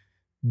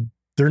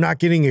they're not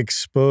getting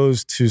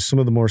exposed to some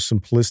of the more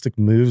simplistic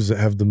moves that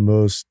have the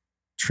most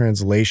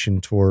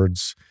translation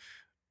towards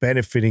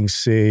benefiting,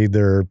 say,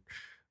 their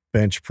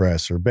bench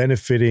press or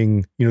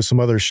benefiting, some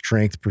other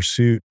strength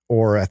pursuit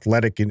or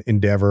athletic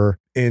endeavor.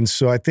 And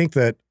so I think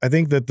that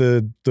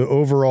the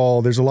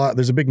overall, there's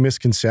a big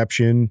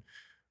misconception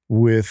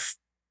with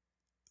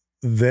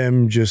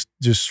them just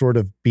sort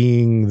of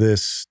being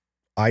this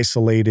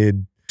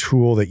isolated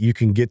tool that you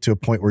can get to a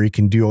point where you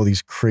can do all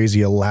these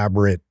crazy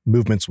elaborate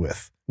movements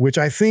with, which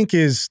I think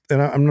is,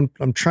 and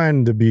I'm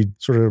trying to be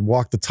sort of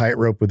walk the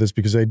tightrope with this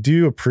because I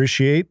do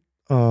appreciate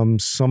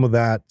some of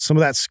that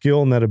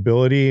skill and that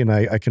ability. And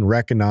I can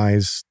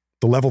recognize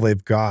the level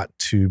they've got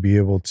to be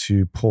able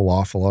to pull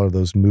off a lot of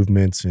those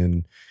movements.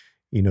 And,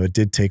 it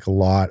did take a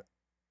lot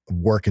of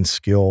work and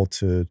skill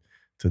to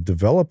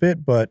develop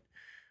it. But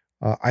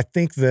I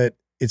think that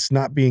it's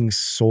not being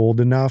sold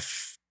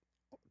enough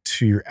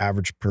to your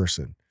average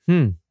person.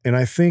 And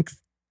I think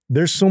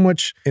there's so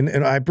much, and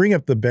I bring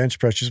up the bench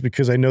press just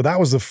because I know that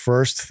was the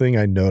first thing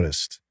I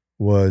noticed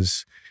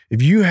was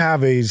if you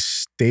have a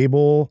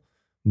stable,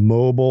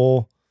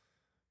 mobile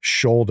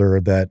shoulder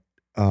that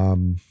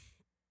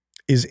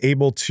is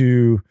able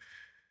to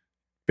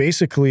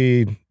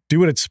basically do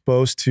what it's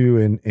supposed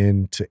to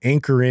and to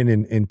anchor in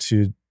and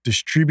to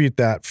distribute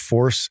that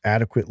force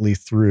adequately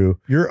through,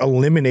 you're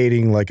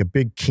eliminating like a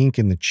big kink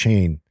in the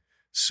chain.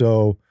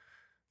 So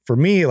for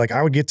me, like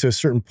I would get to a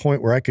certain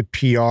point where I could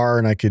PR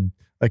and I could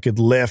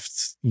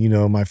lift,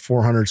 my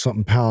 400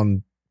 something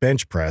pound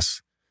bench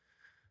press,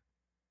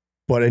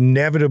 but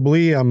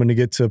inevitably I'm going to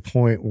get to a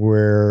point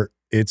where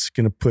it's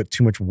going to put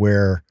too much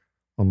wear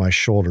on my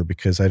shoulder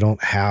because I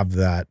don't have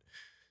that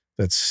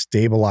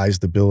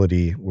stabilized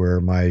ability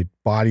where my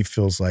body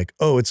feels like,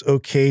 oh, it's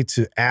okay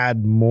to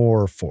add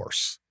more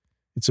force.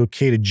 It's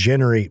okay to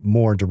generate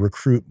more, to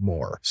recruit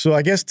more. So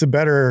I guess to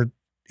better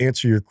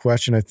answer your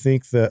question, I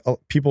think that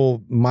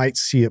people might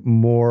see it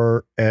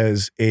more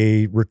as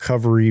a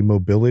recovery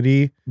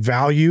mobility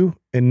value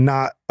and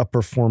not a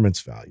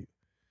performance value.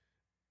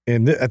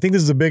 And I think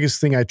this is the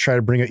biggest thing I try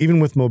to bring up, even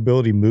with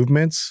mobility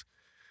movements.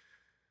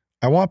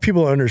 I want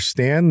people to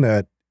understand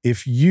that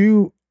if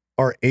you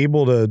are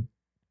able to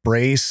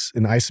brace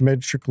and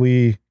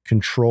isometrically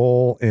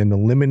control and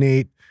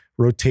eliminate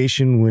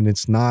rotation when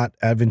it's not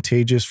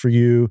advantageous for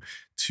you,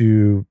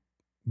 to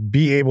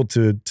be able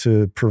to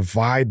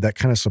provide that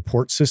kind of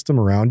support system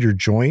around your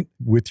joint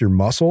with your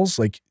muscles,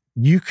 like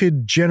you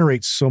could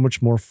generate so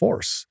much more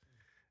force.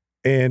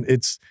 And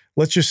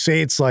let's just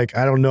say it's like,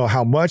 I don't know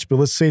how much, but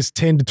let's say it's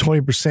 10 to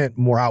 20%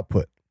 more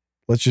output.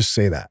 Let's just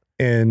say that.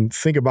 And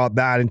think about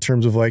that in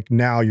terms of like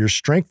now your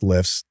strength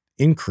lifts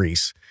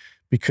increase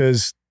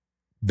because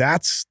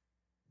that's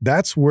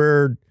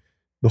where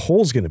the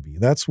hole's going to be.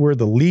 That's where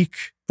the leak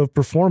of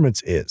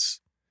performance is.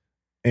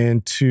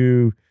 And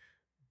to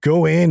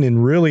go in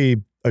and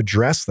really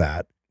address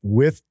that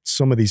with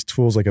some of these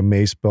tools like a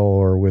mace bell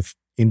or with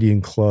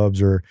Indian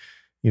clubs or,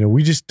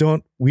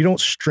 we don't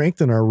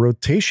strengthen our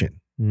rotation.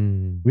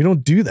 We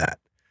don't do that.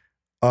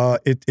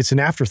 It's an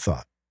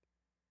afterthought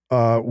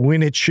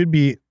when it should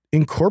be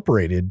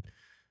incorporated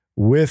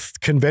with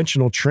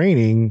conventional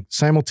training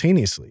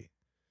simultaneously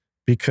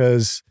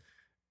because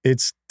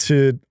it's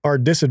to our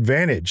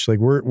disadvantage. Like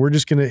we're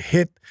just going to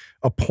hit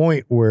a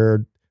point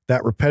where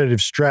that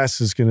repetitive stress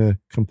is going to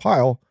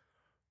compile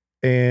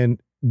and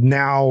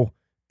now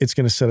it's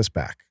going to set us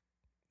back.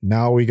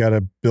 Now we got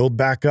to build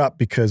back up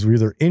because we're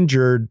either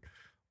injured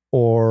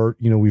or,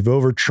 we've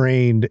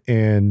overtrained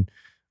and,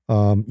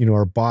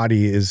 our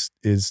body is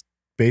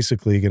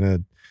basically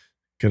going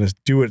to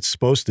do what it's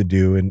supposed to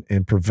do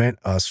and prevent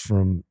us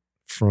from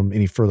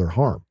any further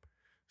harm.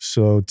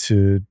 So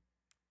to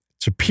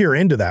peer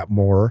into that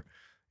more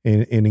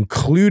and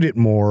include it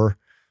more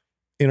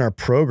in our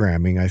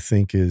programming, I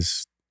think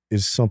is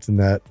something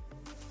that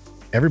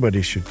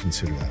everybody should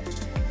consider that.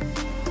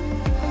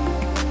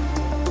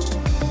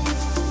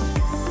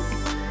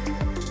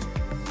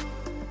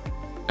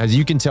 As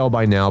you can tell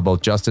by now,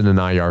 both Justin and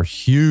I are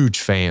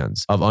huge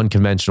fans of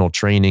unconventional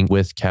training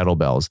with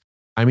kettlebells.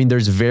 I mean,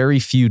 there's very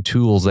few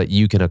tools that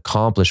you can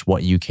accomplish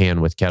what you can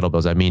with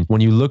kettlebells. I mean,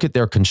 when you look at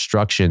their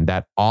construction,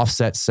 that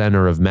offset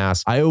center of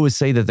mass, I always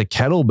say that the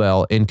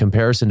kettlebell, in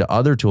comparison to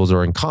other tools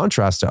or in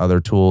contrast to other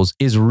tools,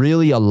 is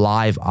really a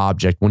live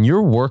object. When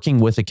you're working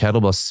with a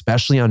kettlebell,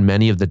 especially on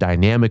many of the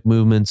dynamic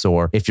movements,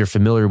 or if you're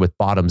familiar with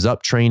bottoms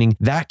up training,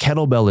 that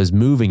kettlebell is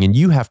moving and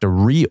you have to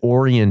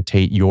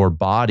reorientate your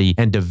body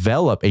and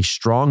develop a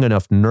strong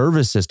enough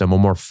nervous system, a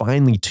more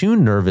finely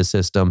tuned nervous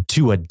system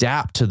to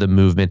adapt to the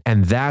movement.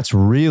 And that's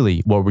really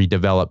where we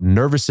develop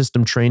nervous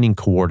system training,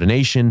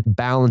 coordination,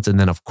 balance, and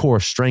then of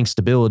course, strength,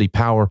 stability,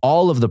 power,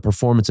 all of the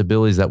performance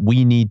abilities that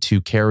we need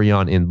to carry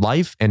on in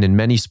life and in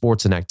many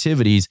sports and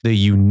activities. The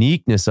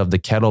uniqueness of the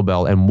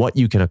kettlebell and what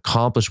you can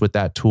accomplish with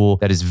that tool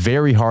that is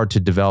very hard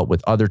to develop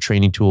with other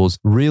training tools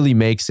really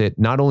makes it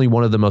not only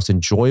one of the most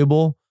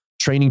enjoyable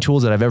training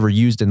tools that I've ever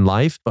used in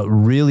life, but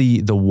really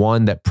the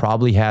one that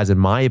probably has, in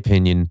my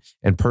opinion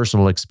and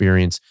personal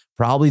experience,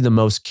 probably the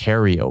most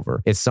carryover.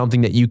 It's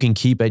something that you can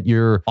keep at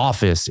your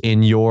office,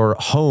 in your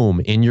home,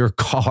 in your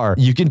car.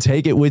 You can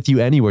take it with you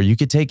anywhere. You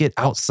could take it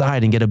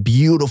outside and get a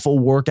beautiful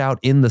workout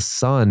in the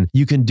sun.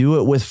 You can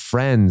do it with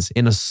friends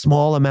in a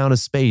small amount of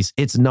space.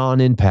 It's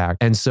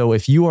non-impact. And so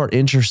if you are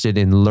interested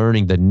in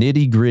learning the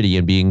nitty-gritty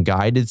and being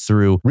guided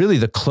through really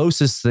the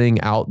closest thing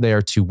out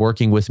there to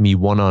working with me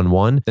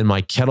one-on-one, then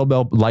my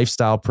kettlebell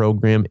lifestyle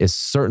program is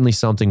certainly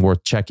something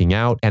worth checking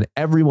out. And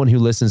everyone who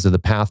listens to the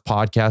Path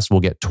podcast will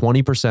get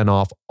 20%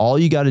 off. All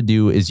you got to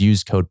do is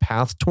use code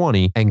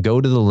PATH20 and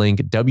go to the link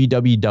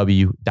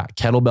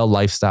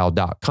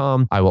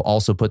www.kettlebelllifestyle.com. I will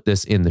also put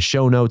this in the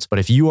show notes. But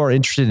if you are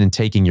interested in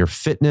taking your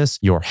fitness,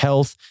 your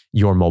health,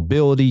 your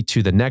mobility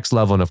to the next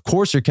level, and of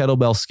course your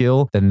kettlebell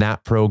skill, then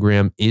that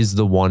program is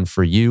the one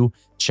for you.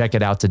 Check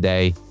it out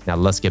today. Now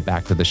let's get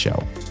back to the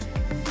show.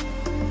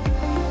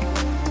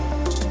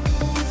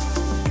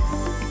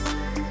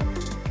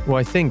 Well,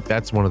 I think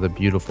that's one of the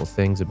beautiful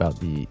things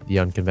about the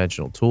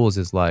unconventional tools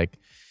is like,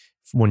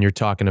 when you're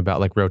talking about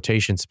like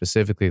rotation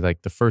specifically,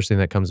 like the first thing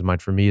that comes to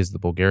mind for me is the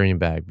Bulgarian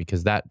bag,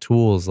 because that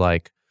tool is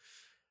like,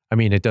 I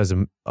mean, it does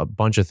a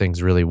bunch of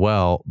things really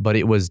well, but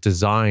it was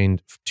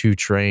designed to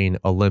train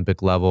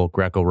Olympic level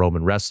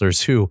Greco-Roman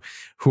wrestlers who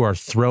are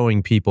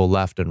throwing people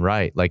left and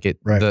right. Like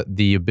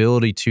the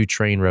ability to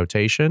train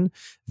rotation,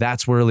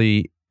 that's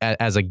really,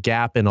 as a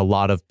gap in a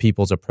lot of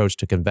people's approach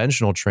to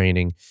conventional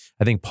training.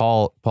 I think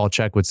Paul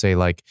Chek would say,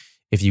 like,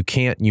 if you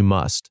can't, you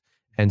must.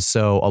 And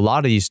so a lot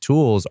of these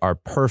tools are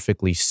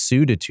perfectly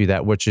suited to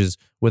that, which is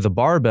with a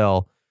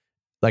barbell,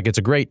 like it's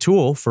a great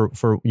tool for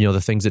the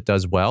things it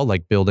does well,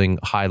 like building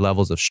high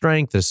levels of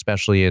strength,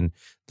 especially in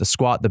the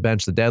squat, the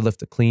bench, the deadlift,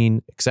 the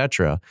clean,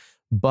 etc.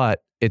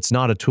 But it's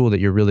not a tool that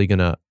you're really going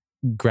to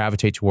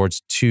gravitate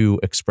towards to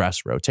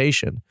express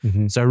rotation.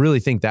 Mm-hmm. So I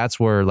really think that's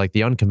where like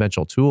the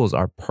unconventional tools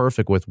are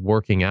perfect with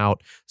working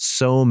out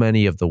so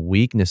many of the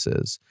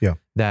weaknesses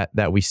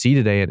that we see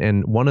today.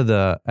 And one of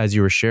the, as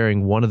you were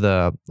sharing, one of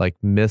the like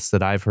myths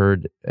that I've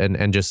heard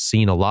and just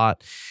seen a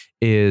lot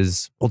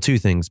is, well, two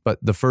things. But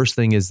the first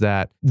thing is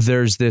that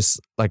there's this,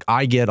 like,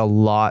 I get a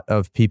lot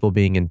of people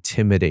being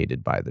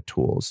intimidated by the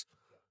tools,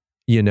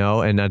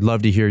 and I'd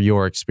love to hear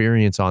your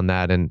experience on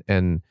that.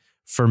 And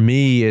for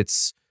me,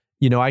 it's,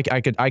 I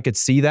could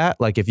see that.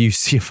 Like if you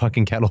see a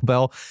fucking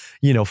kettlebell,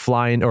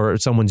 flying, or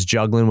someone's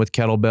juggling with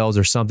kettlebells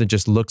or something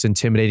just looks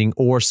intimidating,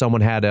 or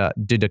someone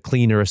did a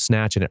clean or a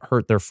snatch and it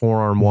hurt their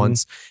forearm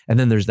once. And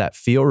then there's that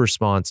feel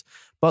response.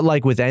 But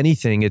like with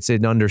anything, it's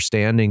an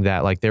understanding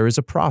that like there is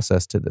a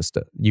process to this.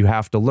 You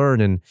have to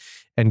learn.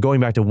 And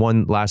going back to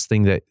one last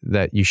thing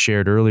that you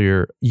shared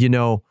earlier,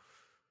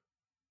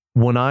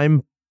 when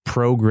I'm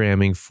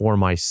programming for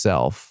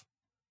myself,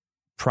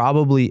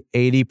 probably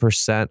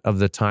 80% of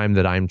the time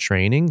that I'm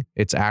training,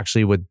 it's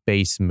actually with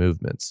base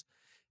movements,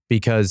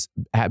 because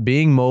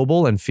being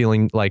mobile and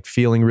feeling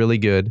really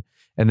good,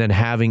 and then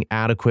having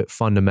adequate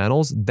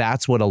fundamentals,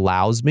 that's what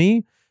allows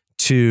me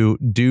to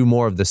do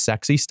more of the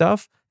sexy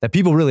stuff that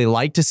people really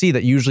like to see.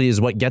 That usually is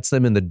what gets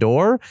them in the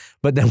door.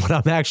 But then when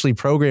I'm actually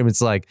programming,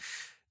 it's like,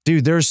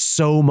 dude, there's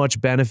so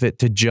much benefit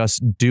to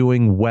just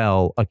doing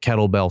well a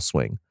kettlebell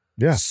swing.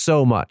 Yeah.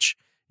 So much.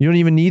 You don't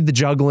even need the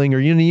juggling, or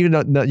you don't even,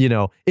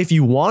 if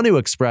you want to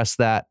express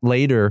that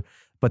later,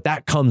 but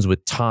that comes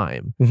with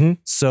time. Mm-hmm.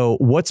 So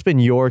what's been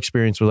your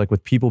experience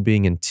with people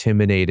being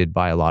intimidated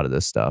by a lot of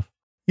this stuff?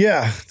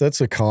 Yeah, that's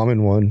a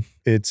common one.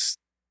 It's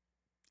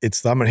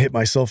I'm going to hit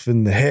myself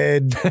in the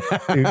head,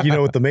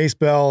 with the mace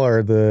bell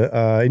or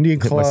the Indian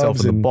clubs. Hit myself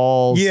in the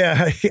balls.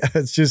 Yeah.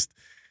 It's just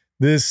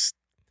this,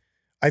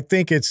 I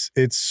think it's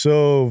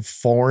so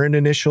foreign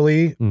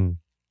initially.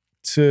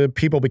 To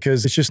people,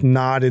 because it's just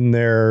not in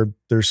their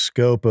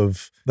scope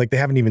of, like, they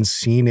haven't even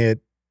seen it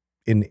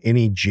in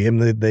any gym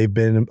that they've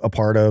been a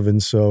part of.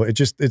 And so it's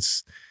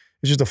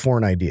just a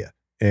foreign idea.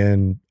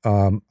 And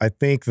I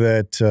think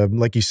that,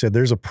 like you said,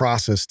 there's a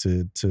process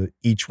to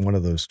each one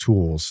of those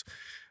tools,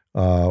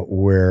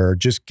 where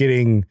just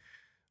getting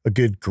a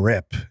good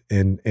grip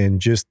and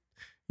just,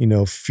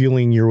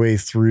 feeling your way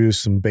through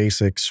some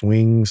basic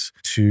swings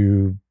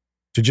to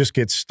just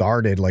get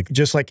started. Like,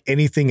 just like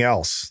anything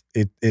else,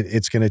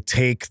 it's going to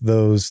take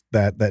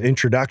that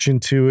introduction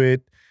to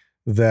it,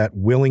 that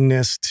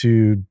willingness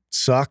to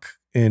suck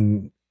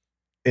and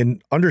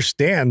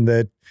understand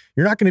that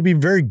you're not going to be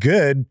very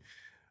good.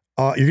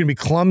 You're going to be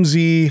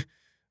clumsy,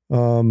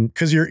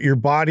 because your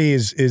body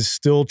is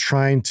still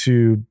trying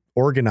to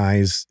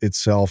organize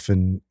itself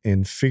and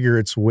figure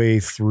its way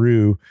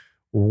through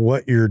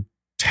what you're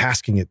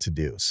tasking it to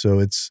do. So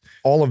it's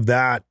all of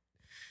that.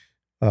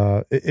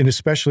 And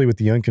especially with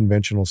the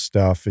unconventional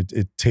stuff,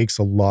 it takes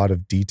a lot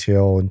of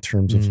detail in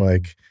terms of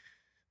like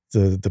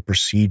the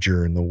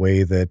procedure and the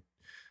way that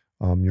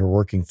you're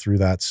working through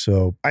that.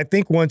 So I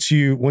think once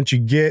you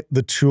get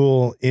the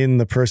tool in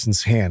the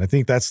person's hand, I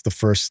think that's the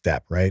first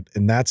step, right?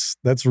 And that's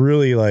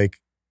really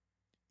like,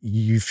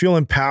 you feel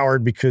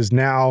empowered because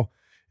now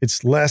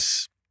it's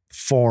less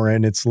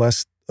foreign, it's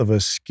less of a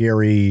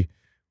scary,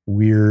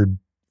 weird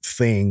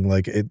thing.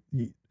 Like,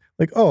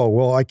 oh,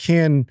 well, I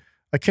can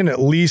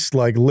at least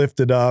like lift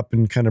it up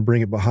and kind of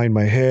bring it behind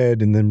my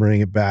head and then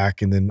bring it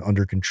back and then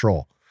under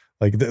control.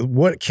 Like,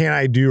 what can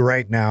I do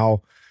right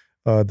now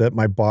that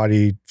my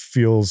body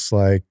feels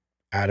like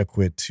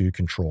adequate to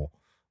control?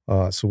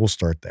 So we'll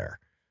start there.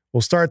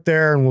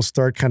 And we'll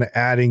start kind of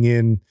adding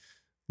in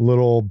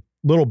little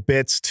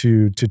bits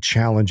to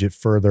challenge it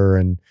further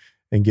and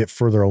get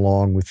further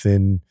along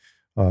within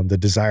the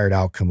desired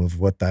outcome of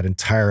what that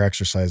entire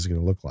exercise is going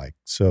to look like.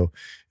 So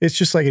it's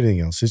just like anything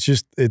else.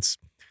 It's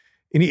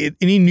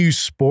any new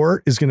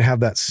sport is going to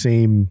have that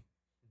same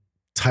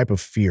type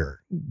of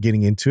fear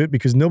getting into it,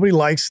 because nobody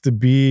likes to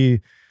be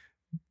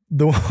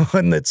the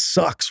one that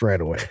sucks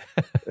right away.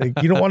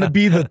 Like, you don't want to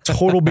be the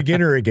total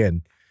beginner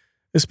again,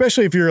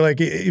 especially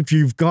if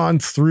you've gone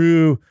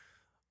through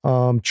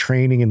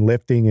training and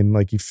lifting and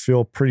like you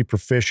feel pretty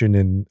proficient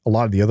in a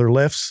lot of the other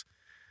lifts.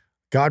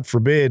 God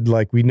forbid,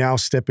 like, we now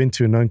step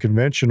into an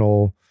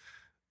unconventional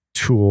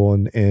tool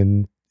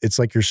and it's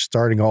like you're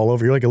starting all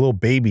over. You're like a little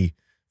baby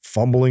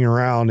fumbling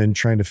around and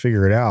trying to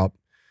figure it out.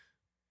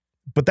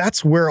 But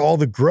that's where all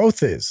the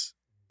growth is.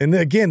 And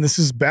then, again, this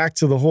is back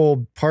to the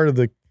whole part of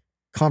the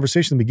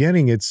conversation in the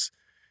beginning. It's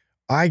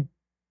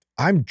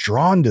I'm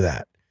drawn to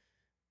that.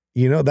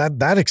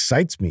 That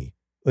excites me.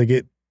 Like,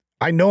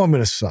 I know I'm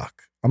going to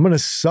suck. I'm going to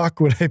suck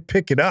when I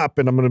pick it up,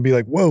 and I'm going to be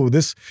like, whoa,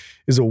 this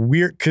is a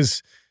weird,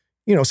 because,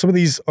 some of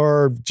these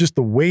are just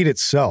the weight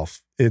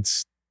itself.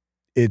 It's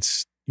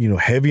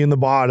heavy in the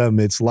bottom.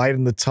 It's light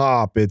in the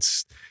top.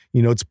 It's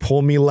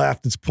pulling me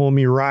left. It's pulling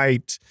me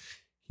right.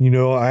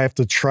 I have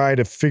to try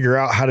to figure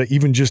out how to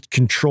even just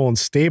control and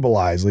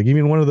stabilize. Like,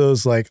 even one of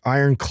those like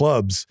iron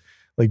clubs,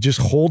 like just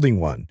holding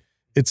one,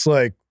 it's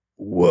like,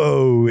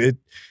 whoa,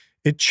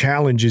 it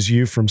challenges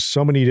you from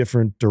so many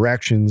different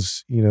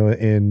directions,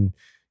 and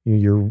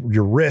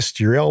your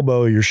wrist, your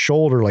elbow, your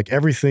shoulder, like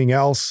everything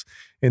else.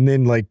 And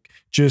then like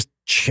just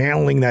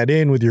channeling that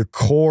in with your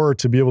core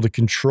to be able to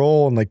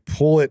control and like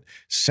pull it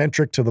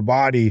centric to the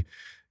body.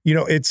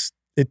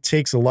 It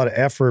takes a lot of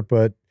effort,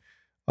 but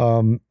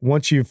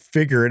once you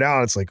figure it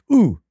out, it's like,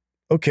 ooh,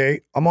 okay,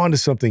 I'm onto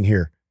something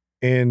here.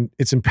 And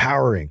it's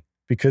empowering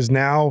because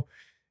now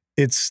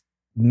it's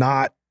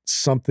not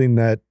something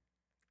that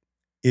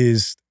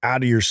is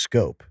out of your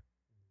scope.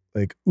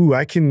 Like, ooh,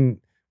 I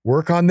can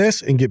work on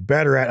this and get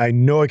better at, I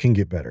know I can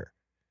get better.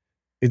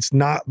 It's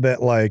not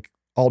that like,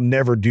 I'll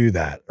never do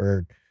that,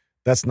 or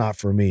that's not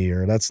for me,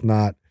 or that's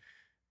not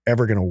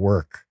ever going to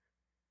work.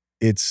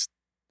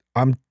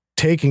 I'm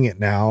taking it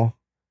now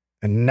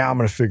and now I'm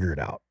going to figure it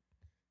out.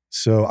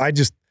 So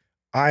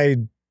I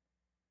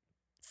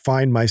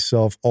find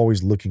myself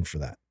always looking for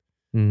that.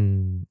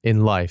 In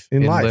life,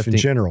 in life, lifting, in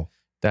general.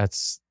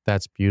 That's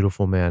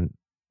beautiful, man.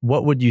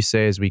 What would you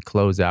say as we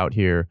close out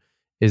here?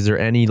 Is there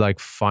any like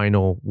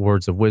final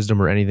words of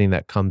wisdom or anything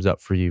that comes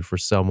up for you for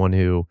someone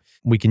who,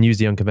 we can use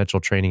the unconventional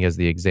training as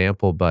the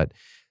example, but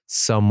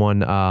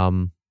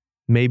someone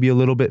maybe a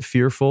little bit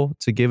fearful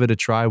to give it a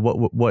try?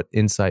 What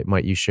insight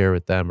might you share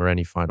with them, or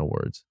any final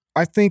words?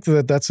 I think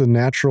that that's a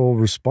natural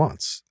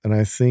response. And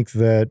I think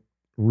that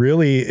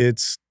really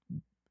it's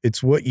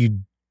what you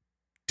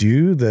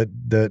do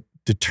that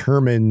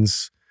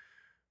determines,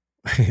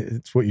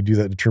 it's what you do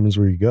that determines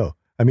where you go.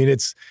 I mean,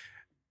 it's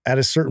at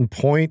a certain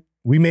point,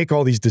 we make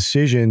all these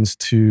decisions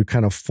to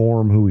kind of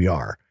form who we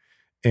are.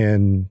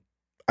 And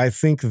I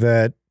think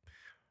that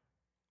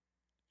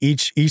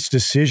each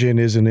decision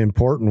is an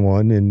important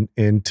one.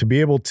 And to be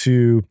able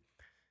to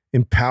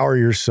empower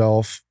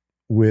yourself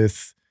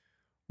with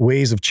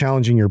ways of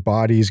challenging your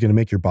body is going to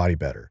make your body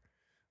better.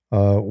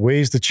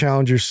 Ways to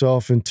challenge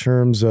yourself in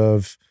terms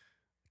of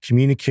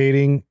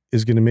communicating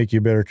is going to make you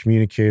a better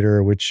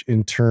communicator, which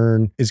in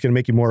turn is going to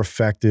make you more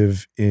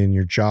effective in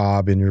your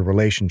job and your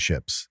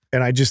relationships.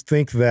 And I just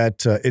think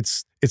that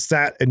it's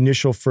that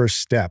initial first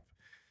step.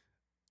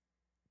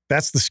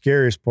 That's the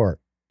scariest part,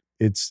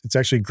 It's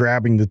actually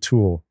grabbing the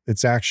tool.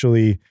 It's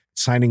actually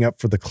signing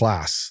up for the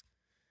class.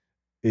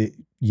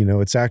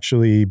 It's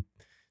actually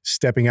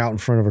stepping out in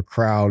front of a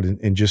crowd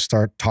and just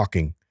start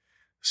talking.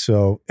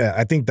 So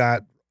I think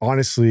that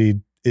honestly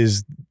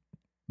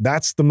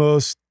that's the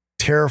most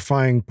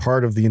terrifying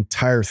part of the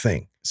entire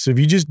thing. So if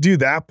you just do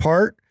that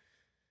part,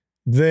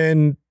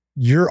 then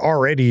you're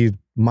already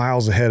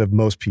miles ahead of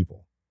most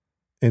people.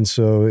 And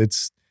so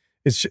it's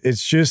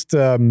just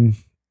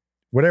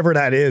whatever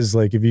that is,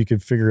 like if you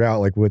could figure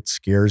out like what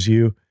scares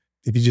you,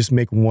 if you just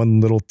make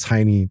one little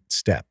tiny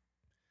step,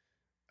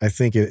 I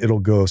think it'll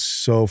go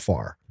so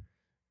far,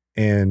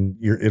 and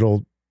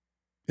it'll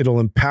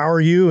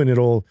empower you, and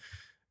it'll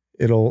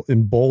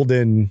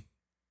embolden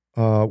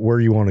where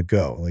you want to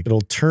go. Like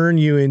it'll turn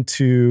you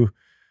into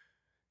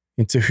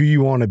who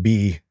you want to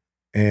be.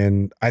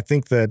 And I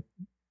think that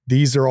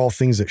these are all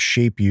things that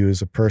shape you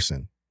as a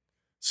person.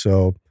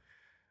 So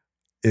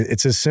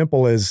it's as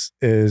simple as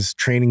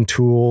training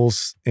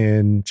tools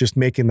and just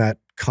making that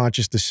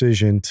conscious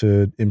decision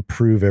to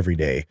improve every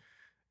day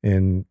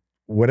in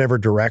whatever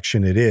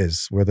direction it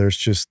is, whether it's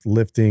just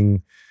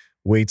lifting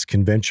weights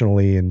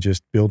conventionally and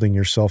just building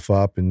yourself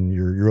up and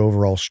your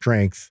overall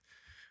strength,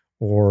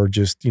 or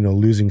just,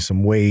 losing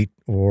some weight,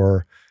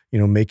 or,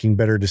 making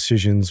better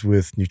decisions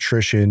with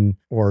nutrition,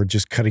 or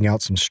just cutting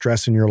out some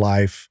stress in your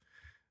life.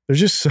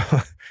 There's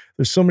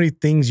so many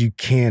things you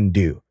can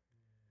do.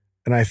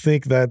 And I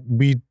think that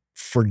we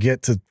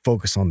forget to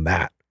focus on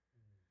that.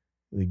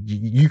 Like,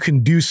 you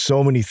can do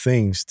so many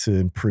things to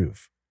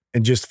improve,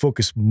 and just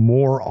focus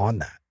more on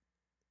that.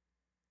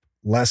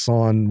 Less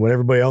on what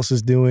everybody else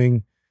is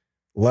doing,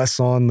 less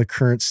on the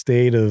current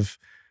state of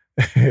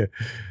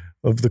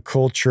of the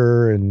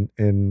culture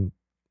and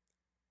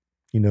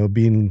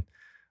being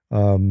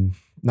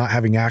not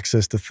having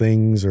access to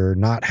things, or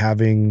not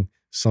having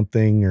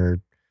something,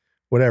 or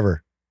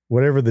whatever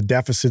the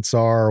deficits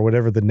are, or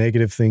whatever the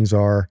negative things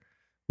are.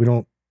 We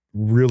don't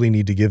really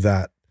need to give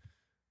that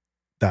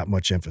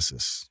much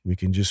emphasis. We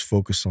can just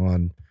focus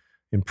on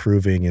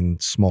improving in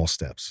small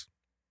steps.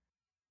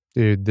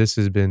 Dude, this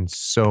has been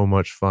so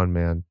much fun,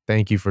 man.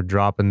 Thank you for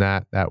dropping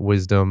that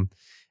wisdom.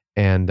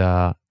 And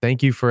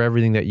thank you for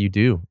everything that you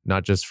do,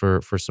 not just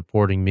for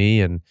supporting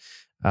me, and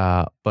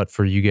but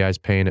for you guys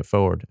paying it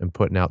forward and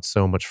putting out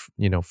so much,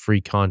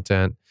 free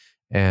content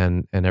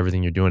and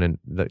everything you're doing. And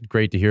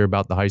great to hear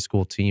about the high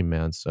school team,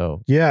 man.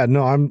 So yeah,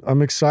 no,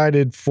 I'm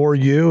excited for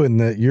you,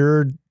 and that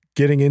you're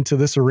getting into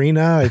this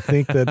arena. I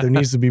think that there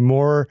needs to be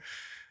more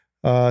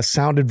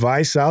sound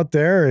advice out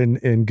there,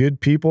 and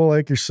good people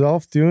like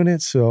yourself doing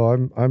it.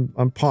 So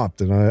I'm pumped,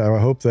 and I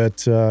hope that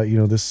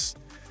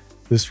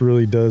this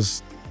really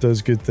does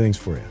good things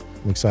for you.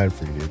 I'm excited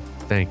for you, dude.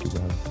 Thank you,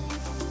 brother.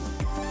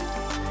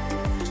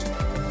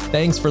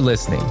 Thanks for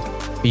listening.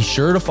 Be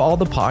sure to follow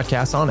the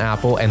podcast on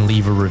Apple and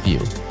leave a review.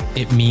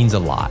 It means a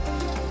lot.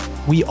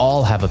 We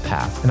all have a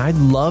path, and I'd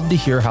love to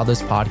hear how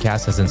this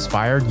podcast has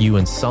inspired you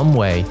in some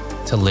way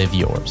to live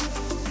yours.